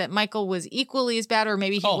say that Michael was equally as bad, or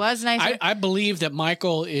maybe he was nicer. I believe that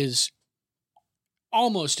Michael is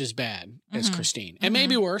almost as bad as Christine, and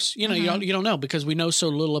maybe worse. You know, you don't know because we know so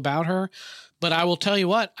little about her. But I will tell you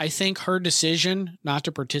what, I think her decision not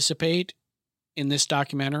to participate in this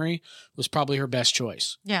documentary was probably her best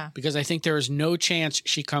choice. Yeah. Because I think there is no chance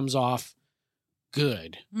she comes off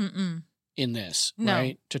good. In this,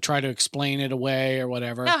 right? To try to explain it away or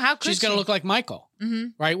whatever. No, how could she's going to look like Michael,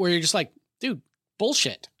 right? Where you're just like, dude,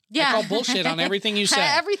 bullshit. Yeah. I call bullshit on everything you say.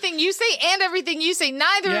 Everything you say and everything you say.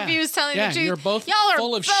 Neither of you is telling the truth. You're both Y'all are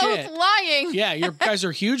full of both shit. lying. Yeah, you guys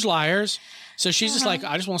are huge liars. So she's just like,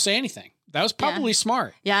 I just won't say anything. That was probably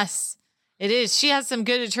smart. Yes. It is. She has some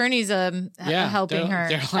good attorneys helping her,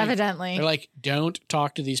 evidently. They're like, don't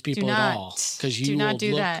talk to these people at all because you will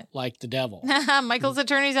look like the devil. Michael's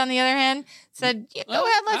attorneys, on the other hand, said, go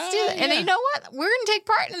ahead, let's do it. And you know what? We're going to take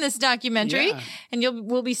part in this documentary, and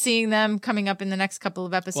we'll be seeing them coming up in the next couple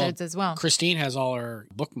of episodes as well. Christine has all her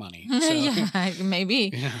book money. So. Yeah,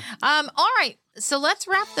 maybe. Yeah. All right. So let's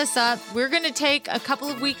wrap this up. We're going to take a couple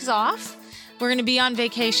of weeks off. We're going to be on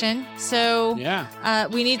vacation, so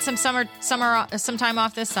we need some time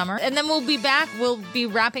off this summer, and then we'll be back. We'll be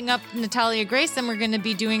wrapping up Natalia Grace, and we're going to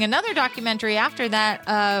be doing another documentary after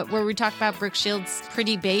that, where we talk about Brooke Shields'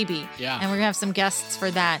 Pretty Baby, and we're going to have some guests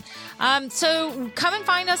for that. So come and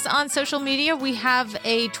find us on social media. We have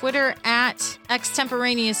a Twitter at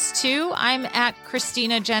Extemporaneous2. I'm at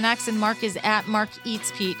Christina Gen X, and Mark is at Mark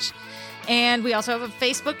Eats Peach, and we also have a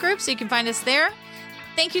Facebook group, so you can find us there.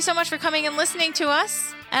 Thank you so much for coming and listening to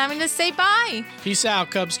us. And I'm going to say bye. Peace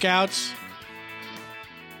out, Cub Scouts.